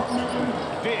 Johnson,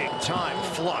 big time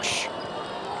flush.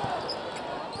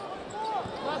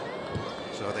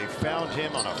 So they found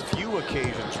him on a few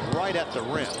occasions right at the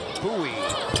rim. Bowie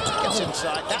gets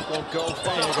inside. That won't go.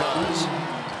 Foul goes.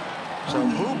 So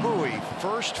Bowie,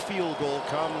 first field goal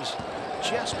comes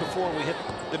just before we hit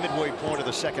the midway point of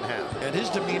the second half. And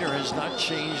his demeanor has not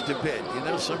changed a bit. You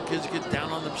know, some kids get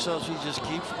down on themselves. He just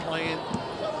keeps playing.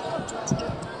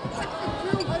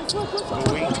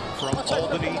 Bowie from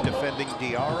Albany defending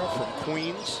Diarra from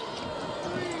Queens.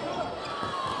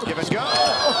 Give and go.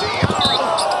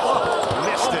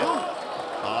 Diarra missed it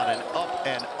on an up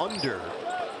and under,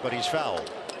 but he's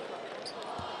fouled.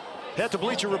 Head to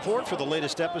Bleacher Report for the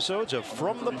latest episodes of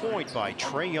From the Point by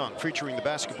Trae Young, featuring the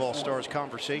basketball stars'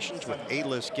 conversations with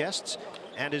A-list guests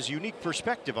and his unique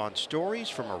perspective on stories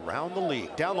from around the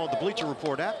league. Download the Bleacher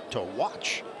Report app to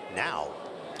watch now.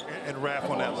 And Raph,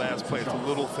 on that last play, it's a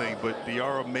little thing, but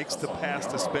Diarra makes the pass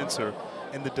to Spencer,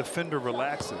 and the defender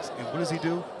relaxes. And what does he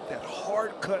do? That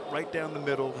hard cut right down the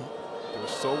middle. They're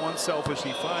so unselfish,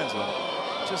 he finds them.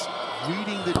 Just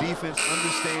reading the defense,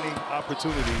 understanding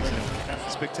opportunities, and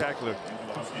spectacular.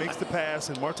 Makes the pass,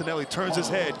 and Martinelli turns his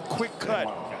head. Quick cut.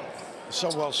 So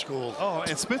well schooled. Oh,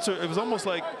 and Spencer, it was almost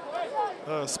like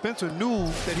Spencer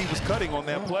knew that he was cutting on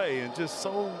that play, and just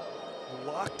so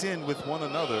locked in with one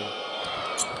another.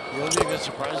 The only thing that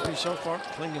surprised me so far,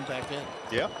 Klingon back in.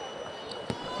 Yep.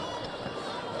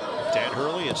 Dan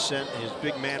Hurley has sent his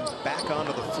big man back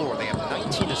onto the floor. They have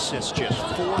 19 assists, just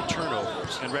 4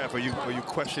 turnovers. And Raph, are you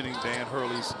questioning Dan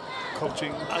Hurley's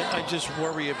coaching? I just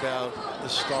worry about the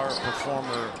star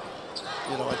performer,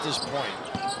 you know, at this point,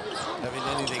 having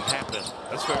anything happen.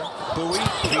 That's fair. Bowie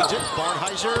feeds it.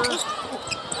 Barnheiser.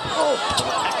 Oh,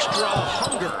 extra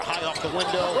Hunger high off the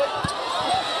window.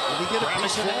 Did he get a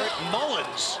piece of that?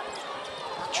 Mullins.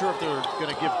 Not sure if they're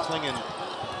going to give Klingon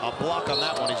a block on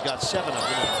that one. He's got 7 of them.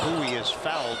 And Bowie is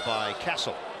fouled by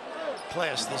Castle.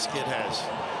 Class this kid has.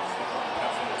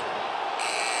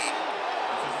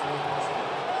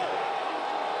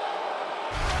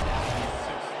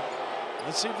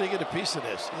 Let's see if they get a piece of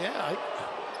this. Yeah.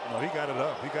 No, he got it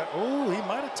up. He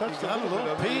might have touched a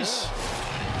little piece.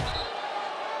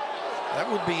 That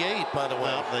would be 8, by the way.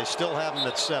 Well, they still have him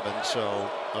at 7, so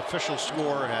official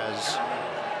score has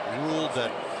ruled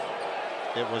that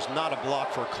it was not a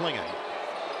block for Klingon.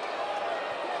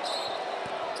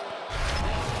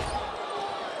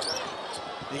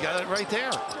 You got it right there.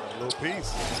 A little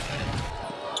piece.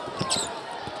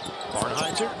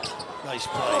 Barnheiser Nice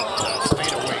play.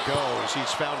 Fadeaway goes.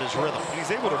 He's found his rhythm. And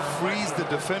he's able to freeze the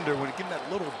defender when he getting that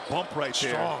little bump right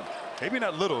there. Strong. Maybe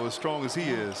not little, as strong as he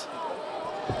is.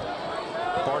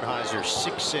 Barnhizer,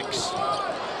 6'6",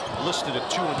 listed at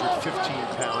 215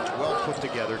 pounds, well put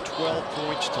together, 12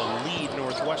 points to lead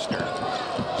Northwestern.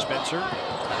 Spencer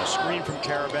had a screen from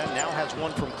Caravan, now has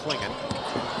one from Klingon.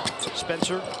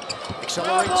 Spencer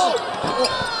accelerates,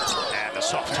 and a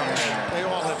soft touch. They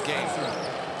all have game.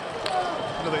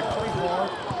 You know, they play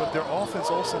hard, but their offense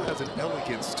also has an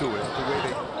elegance to it, the way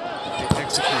they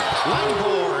execute.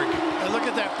 Langborg, And look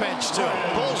at that bench, too.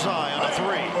 bullseye on a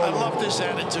three. I love this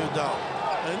attitude, though.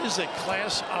 It is a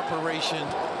class operation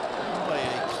by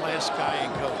a class guy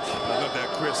and coach. I love that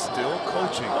Chris still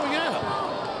coaching. Oh, yeah.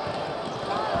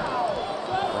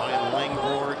 Ryan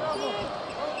Langborg,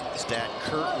 his dad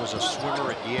Kurt was a swimmer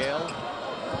at Yale.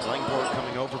 Langborg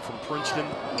coming over from Princeton,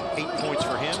 8 points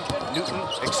for him. Newton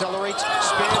accelerates,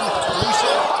 spin,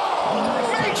 Russo.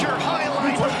 Major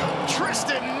highlight,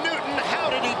 Tristan Newton,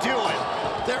 how did he do it?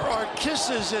 There are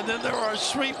kisses and then there are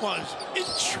sweet ones in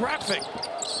traffic.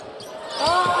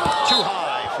 Too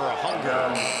high for a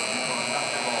hunger.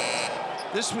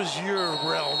 This was your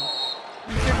realm.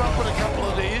 You came up with a couple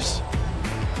of these.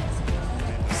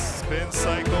 Spin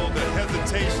cycle, the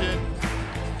hesitation,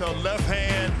 the left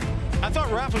hand. I thought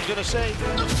Raph was going to say,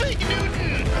 fake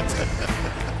Newton.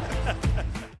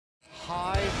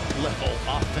 High-level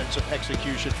offensive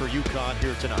execution for UConn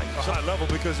here tonight. A high level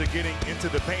because they're getting into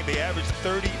the paint. They average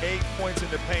 38 points in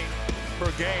the paint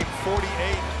per game, 48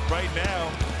 right now.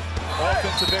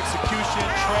 Offensive execution,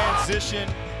 transition,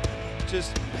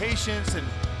 just patience and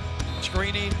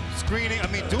Screening. screening. I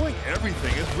mean, doing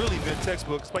everything. It's really been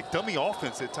textbook. It's like dummy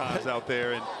offense at times out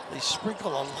there. And They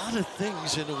sprinkle a lot of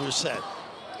things into a set.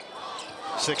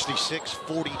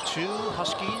 66-42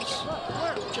 Huskies.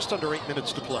 Just under 8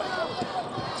 minutes to play.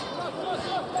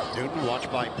 Newton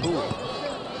watched by Bowie.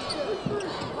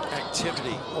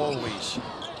 Activity, always.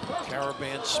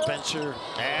 Caravan, Spencer.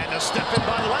 And a step in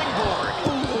by Langborg.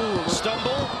 Ooh,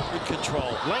 stumble. Good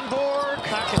control. Langborg.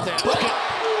 Back at that. Look at.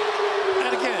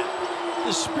 And again,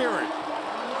 the spirit.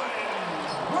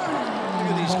 Look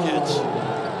at these kids.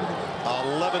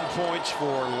 11 points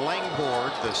for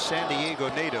Langborg, the San Diego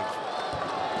native.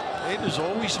 Hey, there's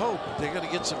always hope. They're going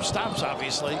to get some stops,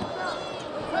 obviously.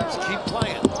 Let's keep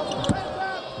playing.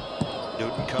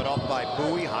 Newton cut off by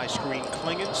Bowie. High screen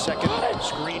Klingon. Second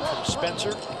screen from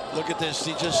Spencer. Look at this.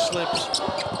 He just slips.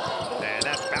 And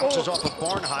that bounces off of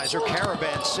Barnhizer.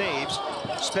 Caravan saves.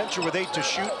 Spencer with 8 to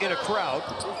shoot in a crowd.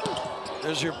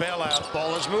 There's your bailout.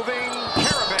 Ball is moving.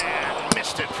 Caravan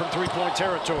missed it from three-point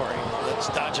territory. Let's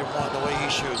dodge him one the way he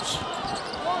shoots.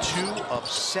 2 of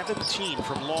 17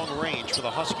 from long range for the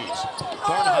Huskies.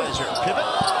 Barnhizer pivot.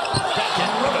 Back in.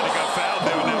 they got fouled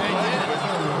there on that play, but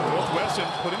Northwestern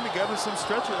putting together some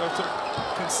some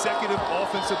consecutive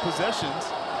offensive possessions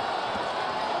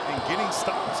and getting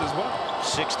stops as well.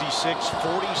 66-47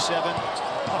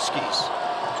 Huskies.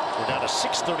 We're down to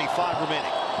 6:35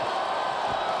 remaining.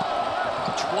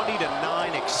 20-9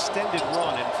 extended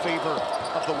run in favor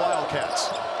of the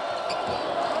Wildcats.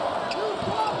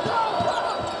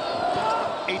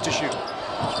 8 to shoot.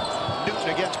 Newton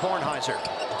against Barnhizer.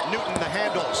 Newton the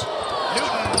handles.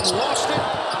 Newton lost it,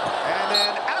 and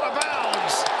then out of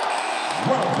bounds.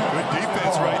 Good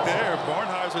defense right there.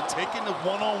 Barnhizer taking the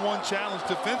one-on-one challenge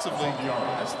defensively.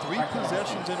 That's 3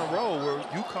 possessions in a row where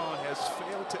UConn has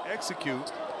failed to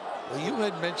execute. Well, you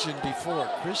had mentioned before,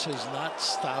 Chris has not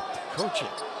stopped coaching.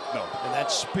 No. And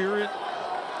that spirit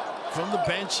from the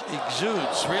bench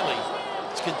exudes, really.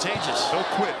 It's contagious. Don't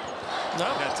quit.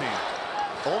 No. That team.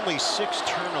 Only 6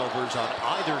 turnovers on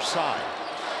either side.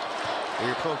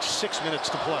 We approach 6 minutes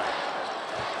to play.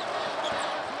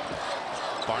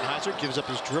 Barnhizer gives up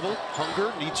his dribble.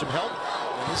 Hunger, needs some help.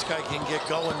 And this guy can get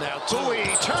going now, too.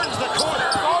 Bowie turns the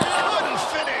corner. Couldn't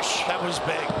finish. That was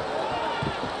big.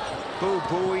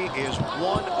 Bowie is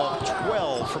 1 of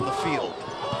 12 from the field.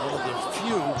 One of the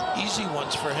few easy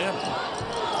ones for him.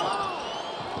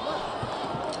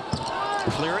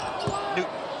 Clear it.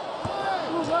 Newton.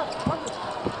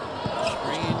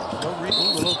 Screen, no reason. A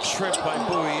little trip by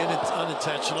Bowie,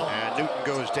 unintentional. And Newton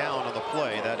goes down on the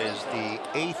play. That is the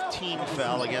 8th team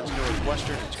foul against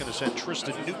Northwestern. It's going to send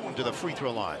Tristan Newton to the free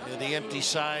throw line. Yeah, the empty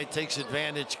side takes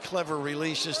advantage. Clever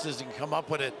release, just doesn't come up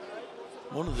with it.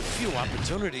 One of the few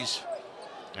opportunities.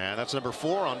 And that's number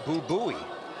 4 on Bowie.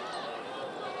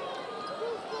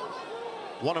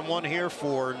 1-on-1 here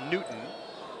for Newton.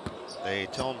 They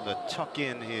tell him to tuck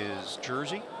in his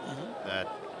jersey that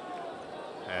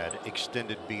had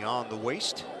extended beyond the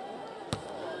waist.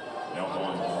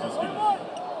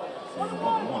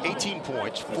 18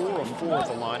 points, 4 of 4 at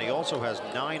the line. He also has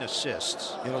 9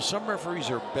 assists. You know, some referees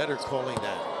are better calling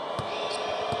that.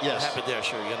 Yes.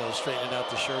 Haberdasher, you know, straightening out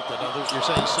the shirt than others. You're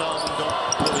saying some don't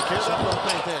really care? Some don't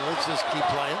think that. Let's just keep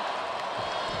playing.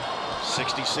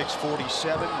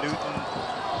 66-47. Newton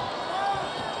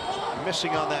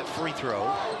missing on that free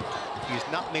throw. He's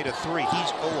not made a 3. He's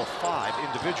 0 of 5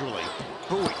 individually.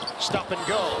 Bowie, stop and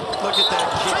go. Look at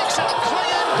that. Fakes it,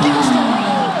 Clingan gets the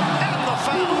roll and the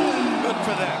foul. Good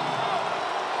for them.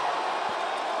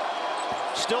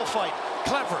 Still fighting.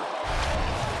 Clever.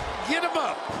 Get him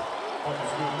up.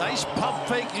 Nice pump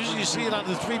fake. Usually you see it on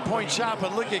the three-point shot,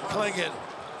 but look at Clingan.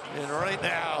 And right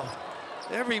now,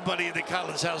 everybody in the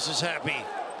Collins house is happy.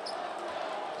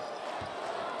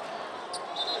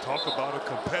 Talk about a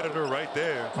competitor right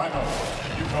there.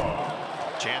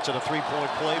 Chance at a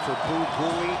three-point play for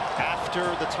Bowie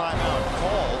after the timeout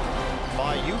called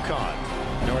by UConn.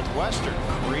 Northwestern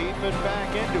creeping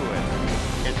back into it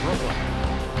in Brooklyn.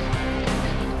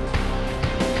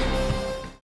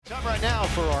 Time right now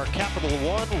for our Capital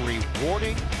One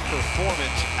rewarding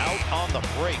performance out on the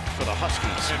break for the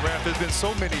Huskies. And Raph, there's been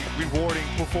so many rewarding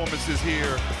performances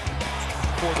here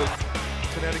for the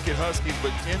Connecticut Huskies,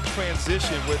 but in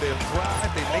transition where they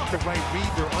thrive, they make the right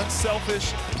read, they're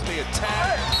unselfish, they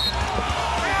attack.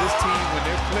 And this team, when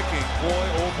they're clicking, boy,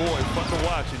 oh boy, fun to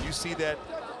watch. And you see that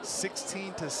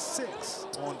 16-6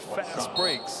 on fast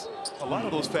breaks. A lot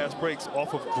of those fast breaks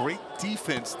off of great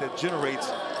defense that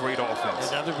generates great offense.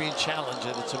 And now they're being challenged,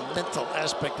 and it's a mental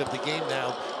aspect of the game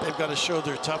now. They've got to show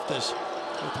their toughness.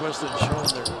 Northwestern showing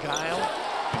their guile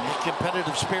and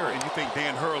competitive spirit. And you think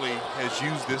Dan Hurley has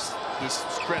used this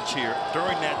stretch here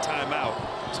during that timeout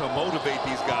to motivate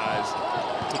these guys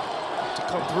to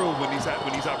come through when these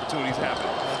opportunities happen.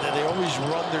 And then they always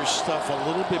run their stuff a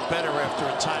little bit better after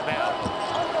a timeout.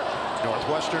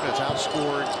 Northwestern has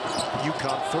outscored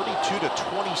UConn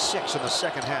 32-26 in the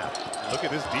second half. Look at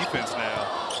this defense now.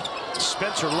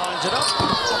 Spencer lines it up.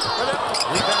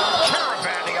 Rebound,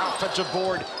 Caravan, the offensive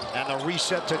board, and the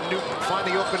reset to Newton. Find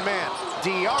the open man.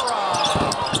 Diarra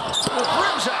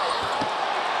rims out.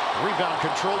 Rebound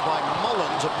controlled by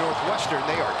Mullins of Northwestern.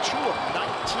 They are 2 of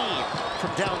 19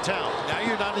 from downtown. Now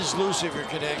you're not as loose if you're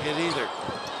Connecticut either.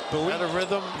 Bowie out of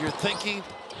rhythm, you're thinking.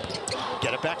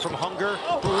 Get it back from Hunger.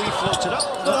 Bowie floats it up.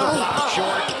 Another block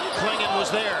short. Clingan was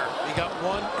there. He got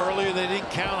one earlier. They didn't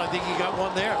count. I think he got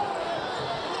one there.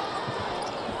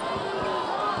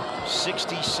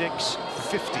 66-50.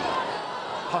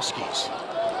 Huskies.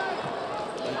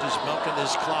 They're just milking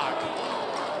this clock.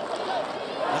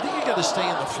 I think you got to stay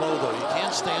in the flow, though. You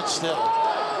can't stand still.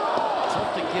 It's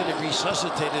tough to get it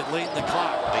resuscitated late in the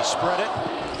clock. They spread it.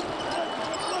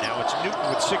 Now it's Newton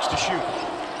with 6 to shoot.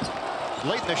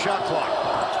 Late in the shot clock.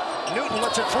 Newton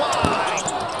lets it fly.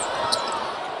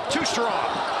 Too strong.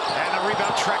 And the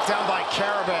rebound tracked down by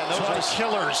Caravan. Those are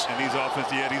killers. And these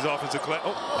offensive alley-oop.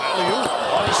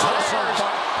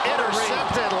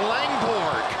 Intercepted.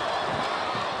 Langborg.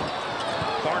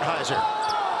 Barnheiser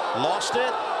lost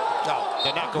it. No,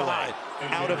 the knock away.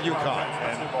 Out of UConn.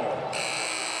 And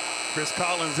Chris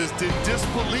Collins is in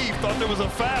disbelief, thought there was a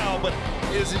foul, but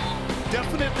is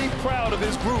definitely proud of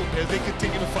his group as they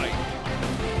continue to fight.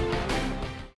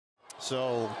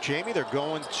 So, Jamie, they're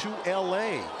going to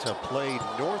LA to play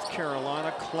North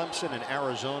Carolina, Clemson, and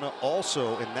Arizona,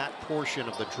 also in that portion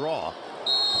of the draw.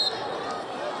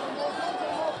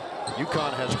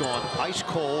 UConn has gone ice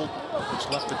cold. It's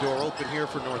left the door open here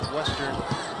for Northwestern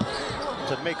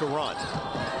to make a run.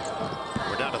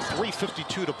 We're down to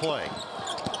 3:52 to play.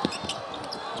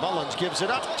 Mullins gives it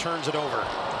up, turns it over.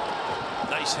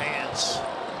 Nice hands.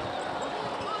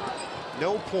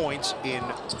 No points in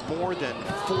more than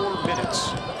 4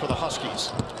 minutes for the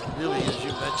Huskies. Really, as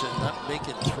you mentioned, not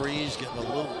making threes, getting a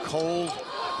little cold.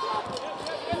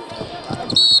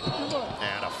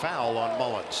 And a foul on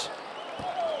Mullins.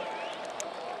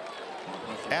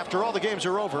 After all the games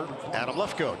are over, Adam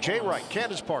Lefkoe, Jay Wright,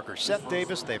 Candace Parker, Seth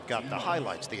Davis, they've got the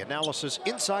highlights, the analysis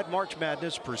inside March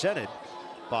Madness presented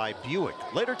by Buick.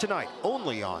 Later tonight,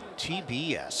 only on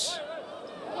TBS.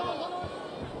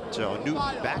 So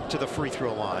Newton back to the free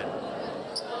throw line,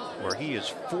 where he is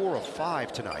 4 of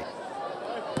 5 tonight.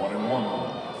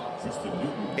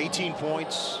 18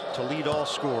 points to lead all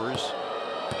scorers.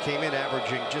 Came in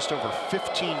averaging just over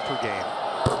 15 per game.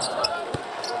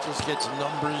 Just gets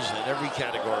numbers in every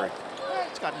category.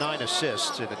 He's got 9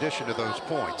 assists in addition to those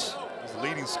points. He's the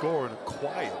leading scorer in a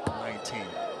quiet 19.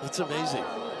 It's amazing.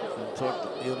 We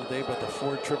talked the other day about the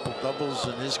 4 triple-doubles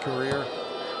in his career.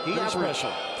 He averaged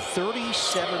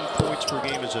 37 points per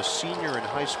game as a senior in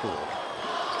high school.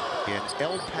 in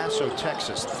El Paso,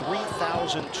 Texas.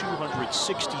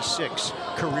 3,266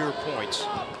 career points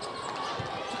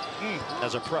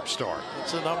as a prep star.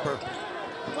 It's a number.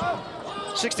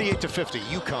 68-50,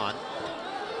 UConn.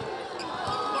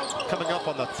 Coming up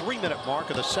on the 3-minute mark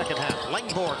of the second half.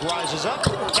 Langborg rises up,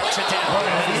 gets it down.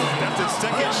 That's the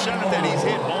second shot that he's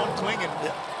hit on Klingon.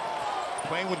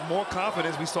 Playing with more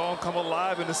confidence. We saw him come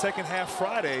alive in the second half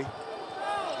Friday.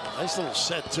 Nice little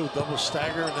set, too. Double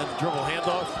stagger and then dribble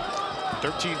handoff.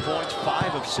 13 points,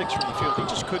 5 of 6 from the field. He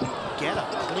just couldn't get a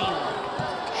clean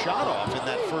shot off in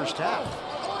that first half.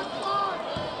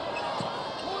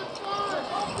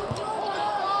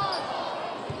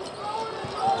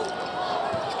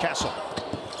 Castle.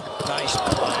 Nice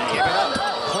play. Give it up.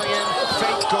 Klingon.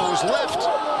 Fake goes left.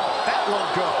 That won't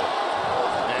go.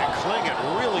 And Klingon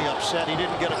really upset he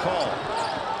didn't get a call.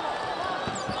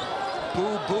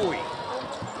 Boo Buie.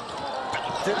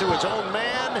 Into his own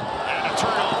man. And a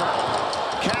turnover.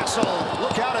 Castle,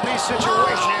 look out in these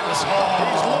situations.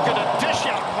 He's looking to dish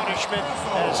out punishment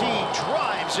as he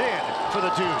drives in for the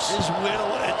deuce. His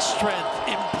will and strength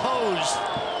imposed.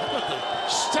 Look at the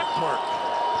step work.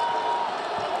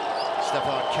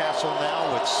 Stephon Castle now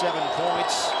with 7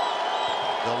 points.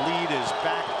 The lead is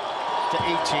back to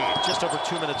 18. Just over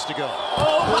 2 minutes to go.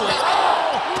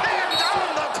 Pinned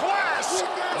on the glass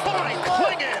by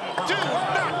Klingon. Do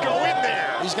not go in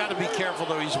there. He's got to be careful,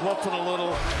 though. He's whooping a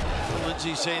little.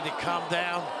 Lindsay saying to calm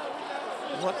down.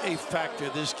 What a factor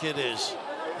this kid is.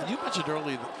 And you mentioned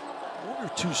earlier, 1 or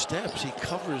 2 steps, he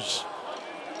covers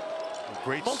a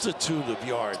great multitude of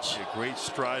yards. Yeah, great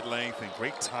stride length and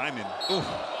great timing. Oof.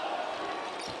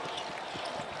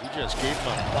 He just gave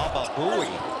him a Baba Booey.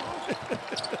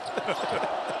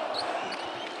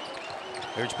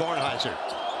 There's Barnheiser.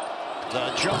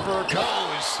 The jumper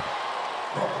goes.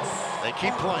 They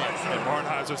keep playing. And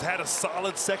Barnheiser's had a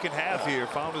solid second half here.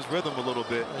 Found his rhythm a little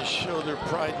bit. They show their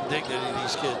pride and dignity,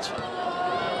 these kids.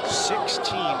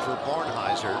 16 for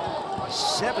Barnheiser.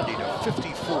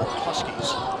 70-54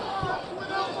 Huskies.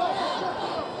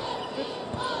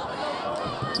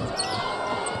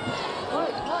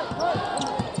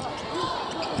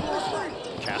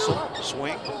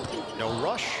 Swing, no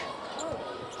rush.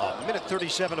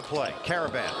 1:37 to play.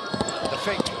 Caravan, the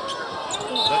fake, the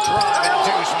drive, and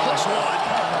deuce plus 1.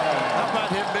 How about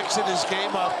him mixing his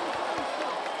game up?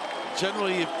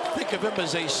 Generally, you think of him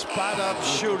as a spot-up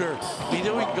shooter. He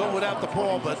knew he can go without the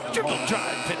ball, but dribble,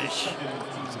 drive, finish.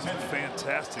 It's a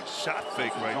fantastic shot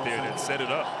fake right there that set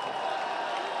it up.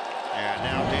 And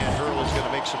now Dan Hurley's going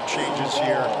to make some changes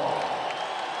here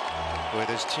with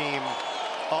his team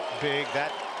up big.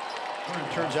 That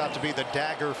turns out to be the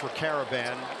dagger for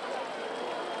Caravan.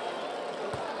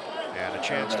 And a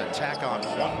chance to tack on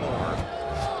one more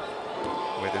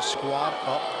with his squad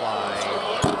up by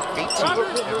 18.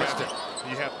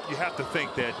 You have to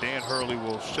think that Dan Hurley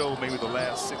will show maybe the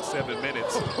last 6-7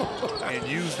 minutes and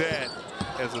use that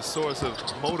as a source of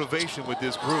motivation with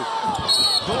this group.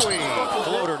 Buie,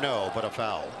 floater no, but a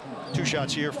foul. 2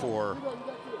 shots here for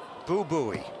Boo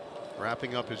Buie.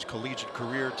 Wrapping up his collegiate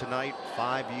career tonight,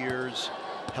 5 years,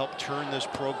 helped turn this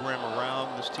program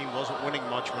around. This team wasn't winning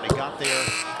much when he got there.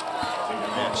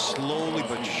 And slowly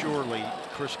but surely,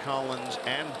 Chris Collins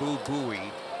and Boo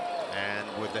Buie, and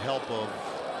with the help of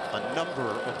a number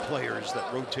of players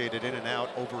that rotated in and out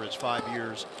over his 5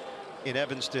 years in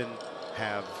Evanston,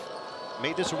 have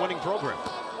made this a winning program.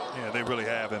 Yeah, they really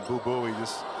have. And Boo Buie,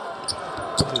 just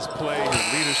his play,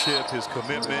 his leadership, his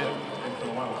commitment,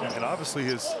 and obviously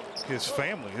his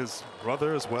family, his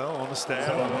brother as well on the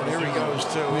staff. Here he goes,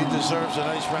 too. He deserves a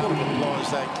nice round of applause,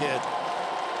 that kid.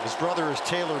 His brother is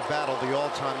Taylor Battle, the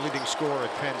all-time leading scorer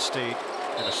at Penn State,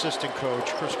 and assistant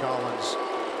coach Chris Collins.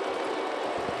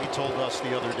 He told us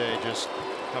the other day just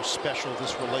how special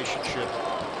this relationship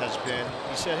has been.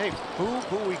 He said, hey, Boo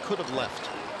Buie could have left.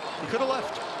 He could have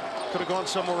left. Could have gone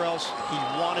somewhere else. He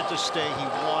wanted to stay. He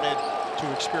wanted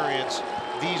to experience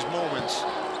these moments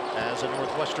as a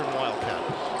Northwestern Wildcat.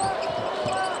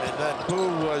 And that Boo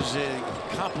was a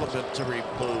complimentary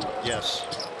Boo. Yes.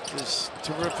 This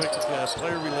terrific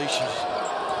player relationships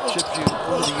you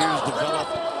over the years develop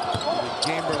with a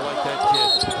gamer like that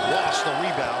kid. Lost the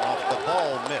rebound off the ball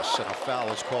miss, and a foul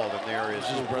is called. And there is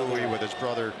Buie with his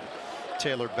brother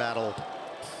Taylor Battle.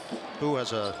 Boo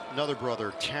has another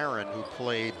brother, Taryn, who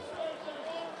played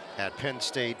at Penn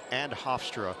State and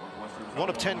Hofstra. One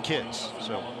of 10 kids,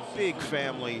 so big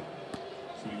family.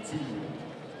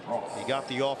 He got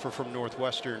the offer from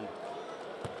Northwestern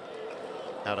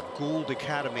out of Gould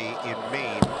Academy in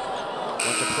Maine.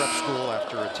 Went to prep school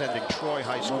after attending Troy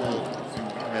High School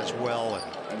as well.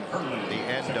 And the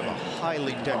end of a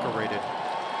highly decorated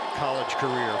college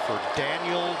career for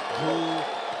Daniel Boo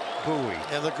Bowie.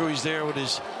 And look who he's there with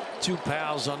his two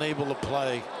pals unable to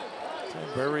play.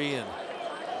 Berry and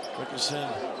Dickerson.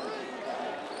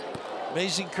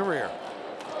 Amazing career.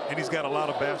 And he's got a lot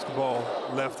of basketball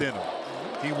left in him.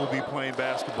 He will be playing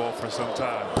basketball for some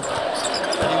time.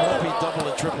 And he won't be double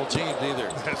and triple teamed either.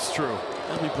 That's true.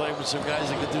 He'll be playing with some guys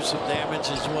that can do some damage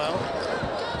as well.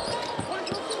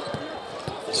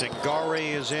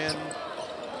 Zingare is in,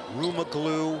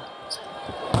 Rumaglu,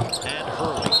 and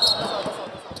Hurley.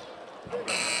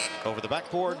 Over the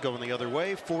backboard, going the other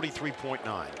way,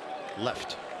 43.9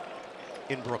 left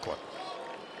in Brooklyn.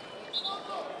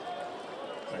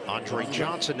 Andre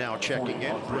Johnson now checking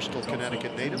in, Bristol,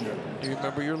 Connecticut native. Do you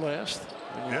remember your last?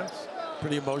 Yes.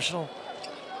 Pretty emotional.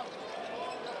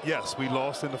 Yes, we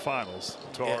lost in the finals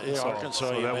to Arkansas. Arkansas.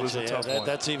 So that was a tough one.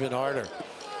 That's even harder.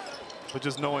 But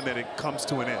just knowing that it comes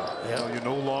to an end. Yeah. You know, you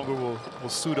no longer will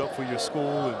suit up for your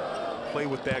school and play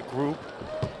with that group.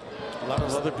 A lot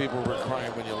of other people were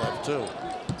crying when you left too.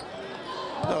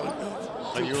 No,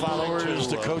 followers,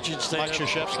 the coaching staff. Mike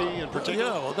Krzyzewski in particular?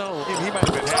 Yeah, well, no. He might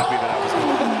have been happy that I was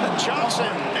gone.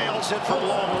 Johnson nails it from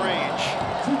long range.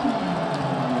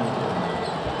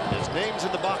 His name's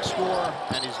in the box score,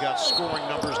 and he's got scoring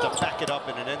numbers to back it up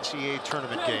in an NCAA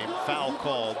tournament game. Foul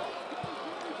called.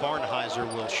 Barnheiser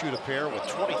will shoot a pair with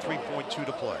 23.2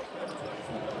 to play.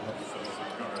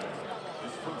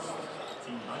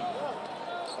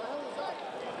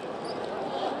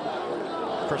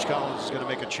 Chris Collins is going to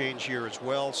make a change here as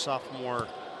well. Sophomore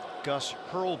Gus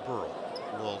Hurlborough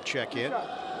will check in.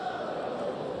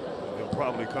 He'll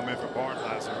probably come in for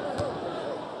Barnheiser,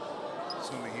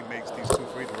 assuming he makes these 2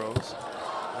 free throws.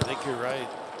 I think you're right.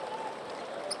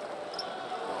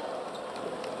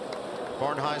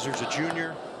 Barnheiser's a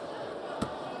junior.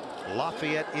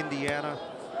 Lafayette, Indiana.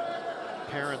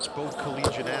 Parents both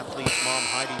collegiate athletes. Mom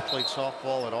Heidi played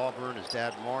softball at Auburn. His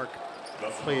dad Mark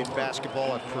played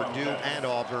basketball at Purdue and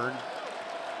Auburn.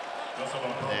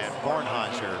 And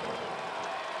Barnheiser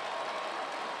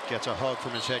gets a hug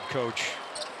from his head coach,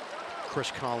 Chris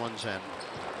Collins, and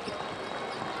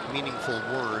meaningful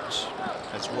words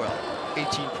as well.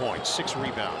 18 points, 6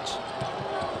 rebounds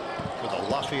for the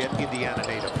Lafayette, Indiana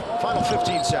native. Final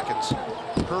 15 seconds.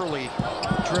 Hurley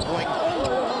dribbling.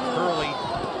 Hurley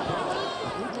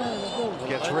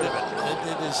gets rid of it.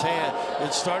 In his hand.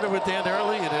 It started with Dan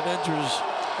Hurley and it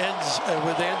ends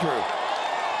with Andrew.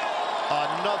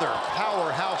 Another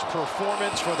powerhouse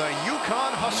performance for the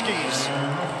UConn Huskies,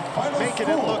 making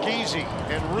it look easy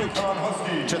en route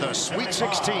to the Sweet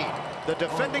 16. The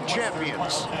defending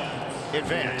champions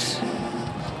advance.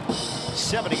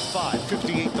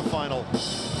 75-58 the final.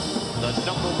 The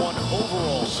 #1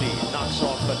 overall seed knocks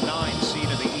off the 9 seed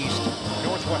in the East,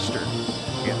 Northwestern,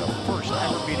 in the first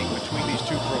ever meeting between these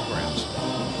two programs.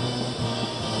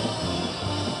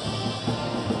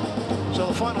 So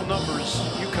the final numbers,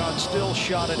 UConn still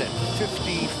shot it at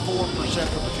 54%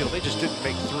 from the field. They just didn't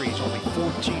make threes, only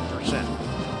 14%.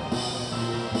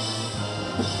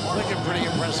 Looking pretty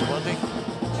impressive, wasn't he?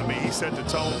 I mean, he set the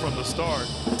tone from the start,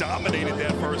 dominated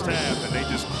that first half, and they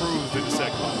just cruised in the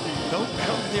second half. Don't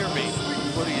come near me.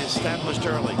 What he established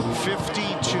early.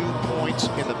 52 points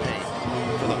in the paint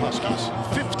for the Huskies.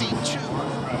 52.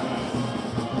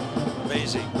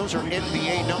 Amazing. Those are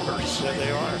NBA numbers. Yeah,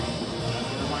 they are.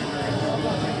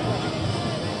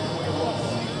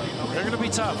 They're going to be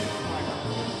tough.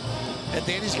 And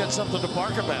Danny's got something to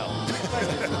bark about.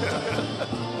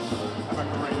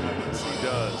 He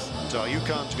does. So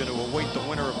UConn's going to await the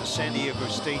winner of the San Diego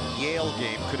State-Yale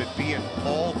game. Could it be an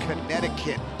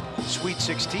all-Connecticut Sweet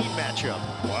 16 matchup?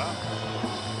 Wow.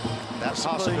 That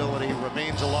possibility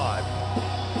remains alive.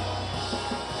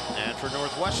 And for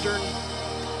Northwestern,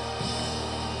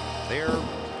 their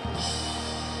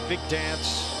big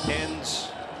dance ends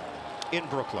in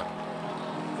Brooklyn.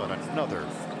 But another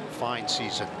fine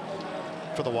season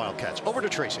for the Wildcats. Over to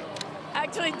Tracy.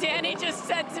 Actually, Danny just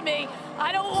said to me,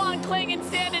 I don't want Clingan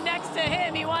standing next to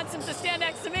him. He wants him to stand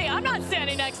next to me. I'm not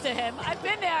standing next to him. I've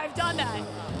been there. I've done that.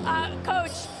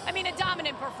 Coach, I mean, a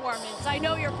dominant performance. I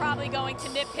know you're probably going to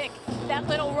nitpick that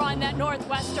little run that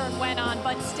Northwestern went on,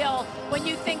 but still, when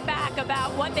you think back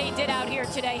about what they did out here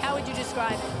today, how would you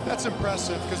describe it? That's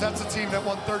impressive, because that's a team that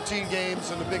won 13 games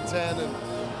in the Big Ten and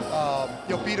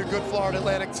beat a good Florida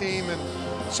Atlantic team. And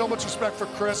so much respect for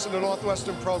Chris and the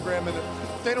Northwestern program. And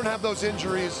if they don't have those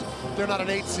injuries, they're not an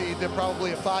 8 seed. They're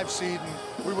probably a 5 seed,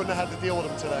 and we wouldn't have had to deal with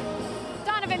them today.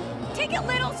 Donovan, take a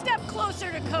little step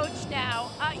closer to Coach now.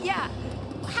 Yeah,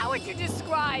 how would you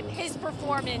describe his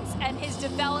performance and his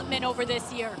development over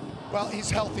this year? Well, he's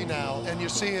healthy now, and you're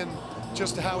seeing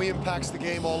just how he impacts the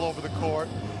game all over the court.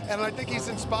 And I think he's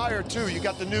inspired too. You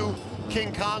got the new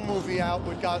King Kong movie out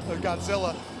with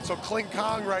Godzilla. So King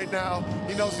Kong right now,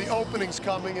 he knows the opening's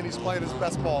coming and he's playing his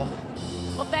best ball.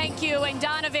 Well, thank you. And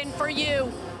Donovan, for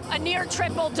you, a near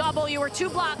triple-double. You were 2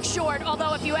 blocks short,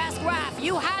 although if you ask Raph,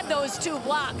 you had those 2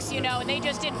 blocks, you know, and they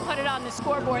just didn't put it on the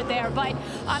scoreboard there. But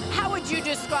how would you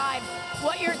describe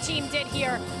what your team did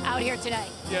out here today?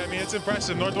 Yeah, I mean, it's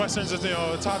impressive. Northwestern's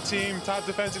a top team, top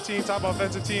defensive team, top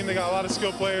offensive team. They got a lot of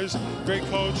skilled players, great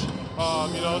coach.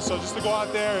 So just to go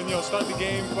out there and, start the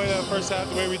game, play that first half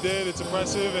the way we did, it's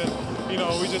impressive. And,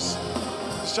 we just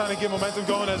trying to get momentum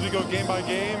going as we go game by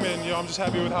game. And, I'm just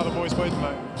happy with how the boys played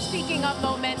tonight. Speaking of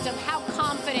momentum, how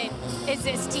confident is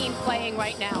this team playing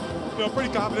right now?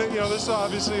 Pretty confident. There's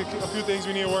obviously a few things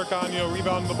we need to work on.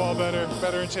 Rebounding the ball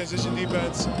better in transition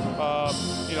defense.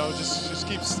 Just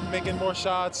keeps making more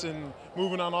shots and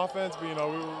moving on offense. But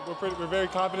we're very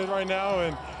confident right now,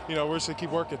 and we're just gonna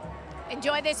keep working.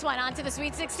 Enjoy this one. On to the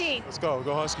Sweet 16. Let's go.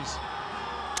 Go Huskies.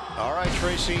 All right,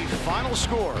 Tracy. Final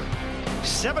score: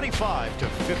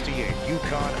 75-58.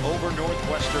 UConn over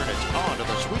Northwestern. It's on to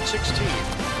the Sweet 16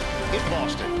 in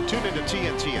Boston. Tune into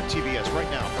TNT and TBS right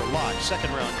now for live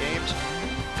second-round games.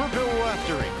 For Bill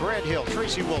Raftery, Grant Hill,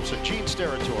 Tracy Wolfson, Gene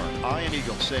Steratore, Ian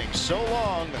Eagle saying so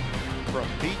long from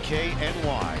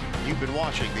BKNY. You've been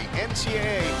watching the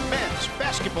NCAA Men's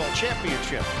Basketball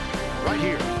Championship right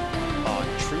here on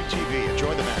True TV.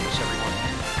 Enjoy the madness, everyone.